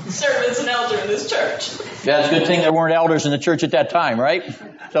serve as an elder in this church. That's a good thing there weren't elders in the church at that time, right?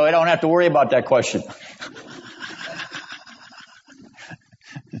 So I don't have to worry about that question.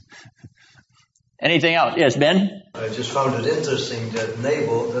 Anything else? Yes, Ben? I just found it interesting that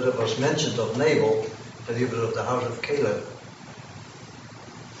it was mentioned of Nabal, that he was of the house of Caleb.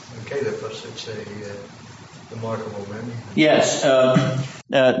 And Caleb was such a remarkable man. Yes.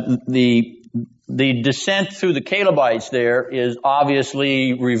 The descent through the Calebites there is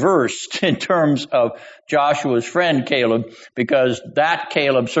obviously reversed in terms of Joshua's friend Caleb, because that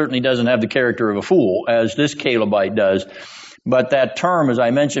Caleb certainly doesn't have the character of a fool, as this Calebite does. But that term, as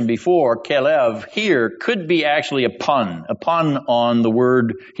I mentioned before, Caleb, here could be actually a pun on the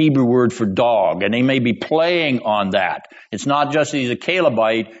Hebrew word for dog. And they may be playing on that. It's not just that he's a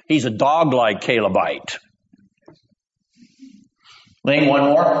Calebite, he's a dog-like Calebite. Lane, one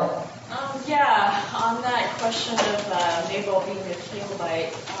more? Yeah, on that question of Nabal being a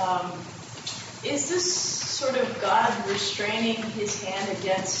Calebite, is this sort of God restraining his hand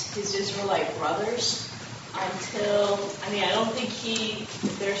against his Israelite brothers? Until, I don't think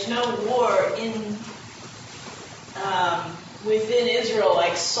there's no war within Israel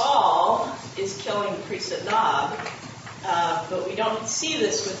like Saul is killing the priest at Nob, but we don't see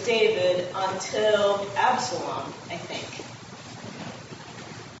this with David until Absalom, I think.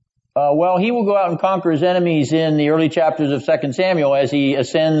 Well, he will go out and conquer his enemies in the early chapters of 2 Samuel as he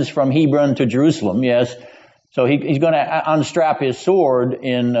ascends from Hebron to Jerusalem, yes. So he's going to unstrap his sword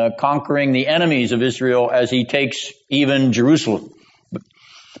in conquering the enemies of Israel as he takes even Jerusalem.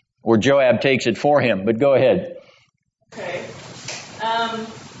 Or Joab takes it for him. But go ahead. Okay.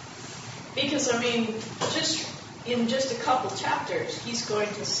 Because, just a couple chapters, he's going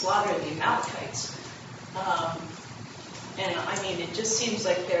to slaughter the Amalekites. It just seems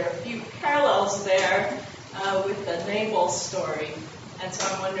like there are a few parallels there with the Nabal story. And so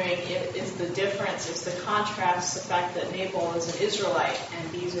I'm wondering, is the contrast the fact that Nabal is an Israelite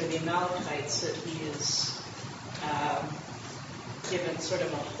and these are the Amalekites that he is given sort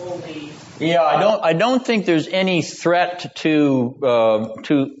of a holy... Yeah, I don't think there's any threat to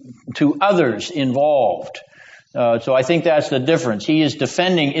others involved. So I think that's the difference. He is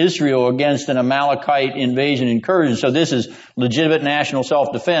defending Israel against an Amalekite invasion incursion. So this is legitimate national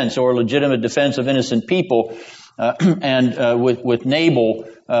self-defense or legitimate defense of innocent people. With Nabal,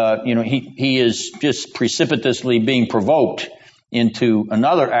 he is just precipitously being provoked into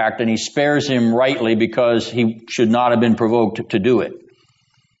another act, and he spares him rightly because he should not have been provoked to do it.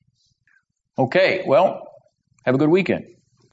 Okay, well, have a good weekend.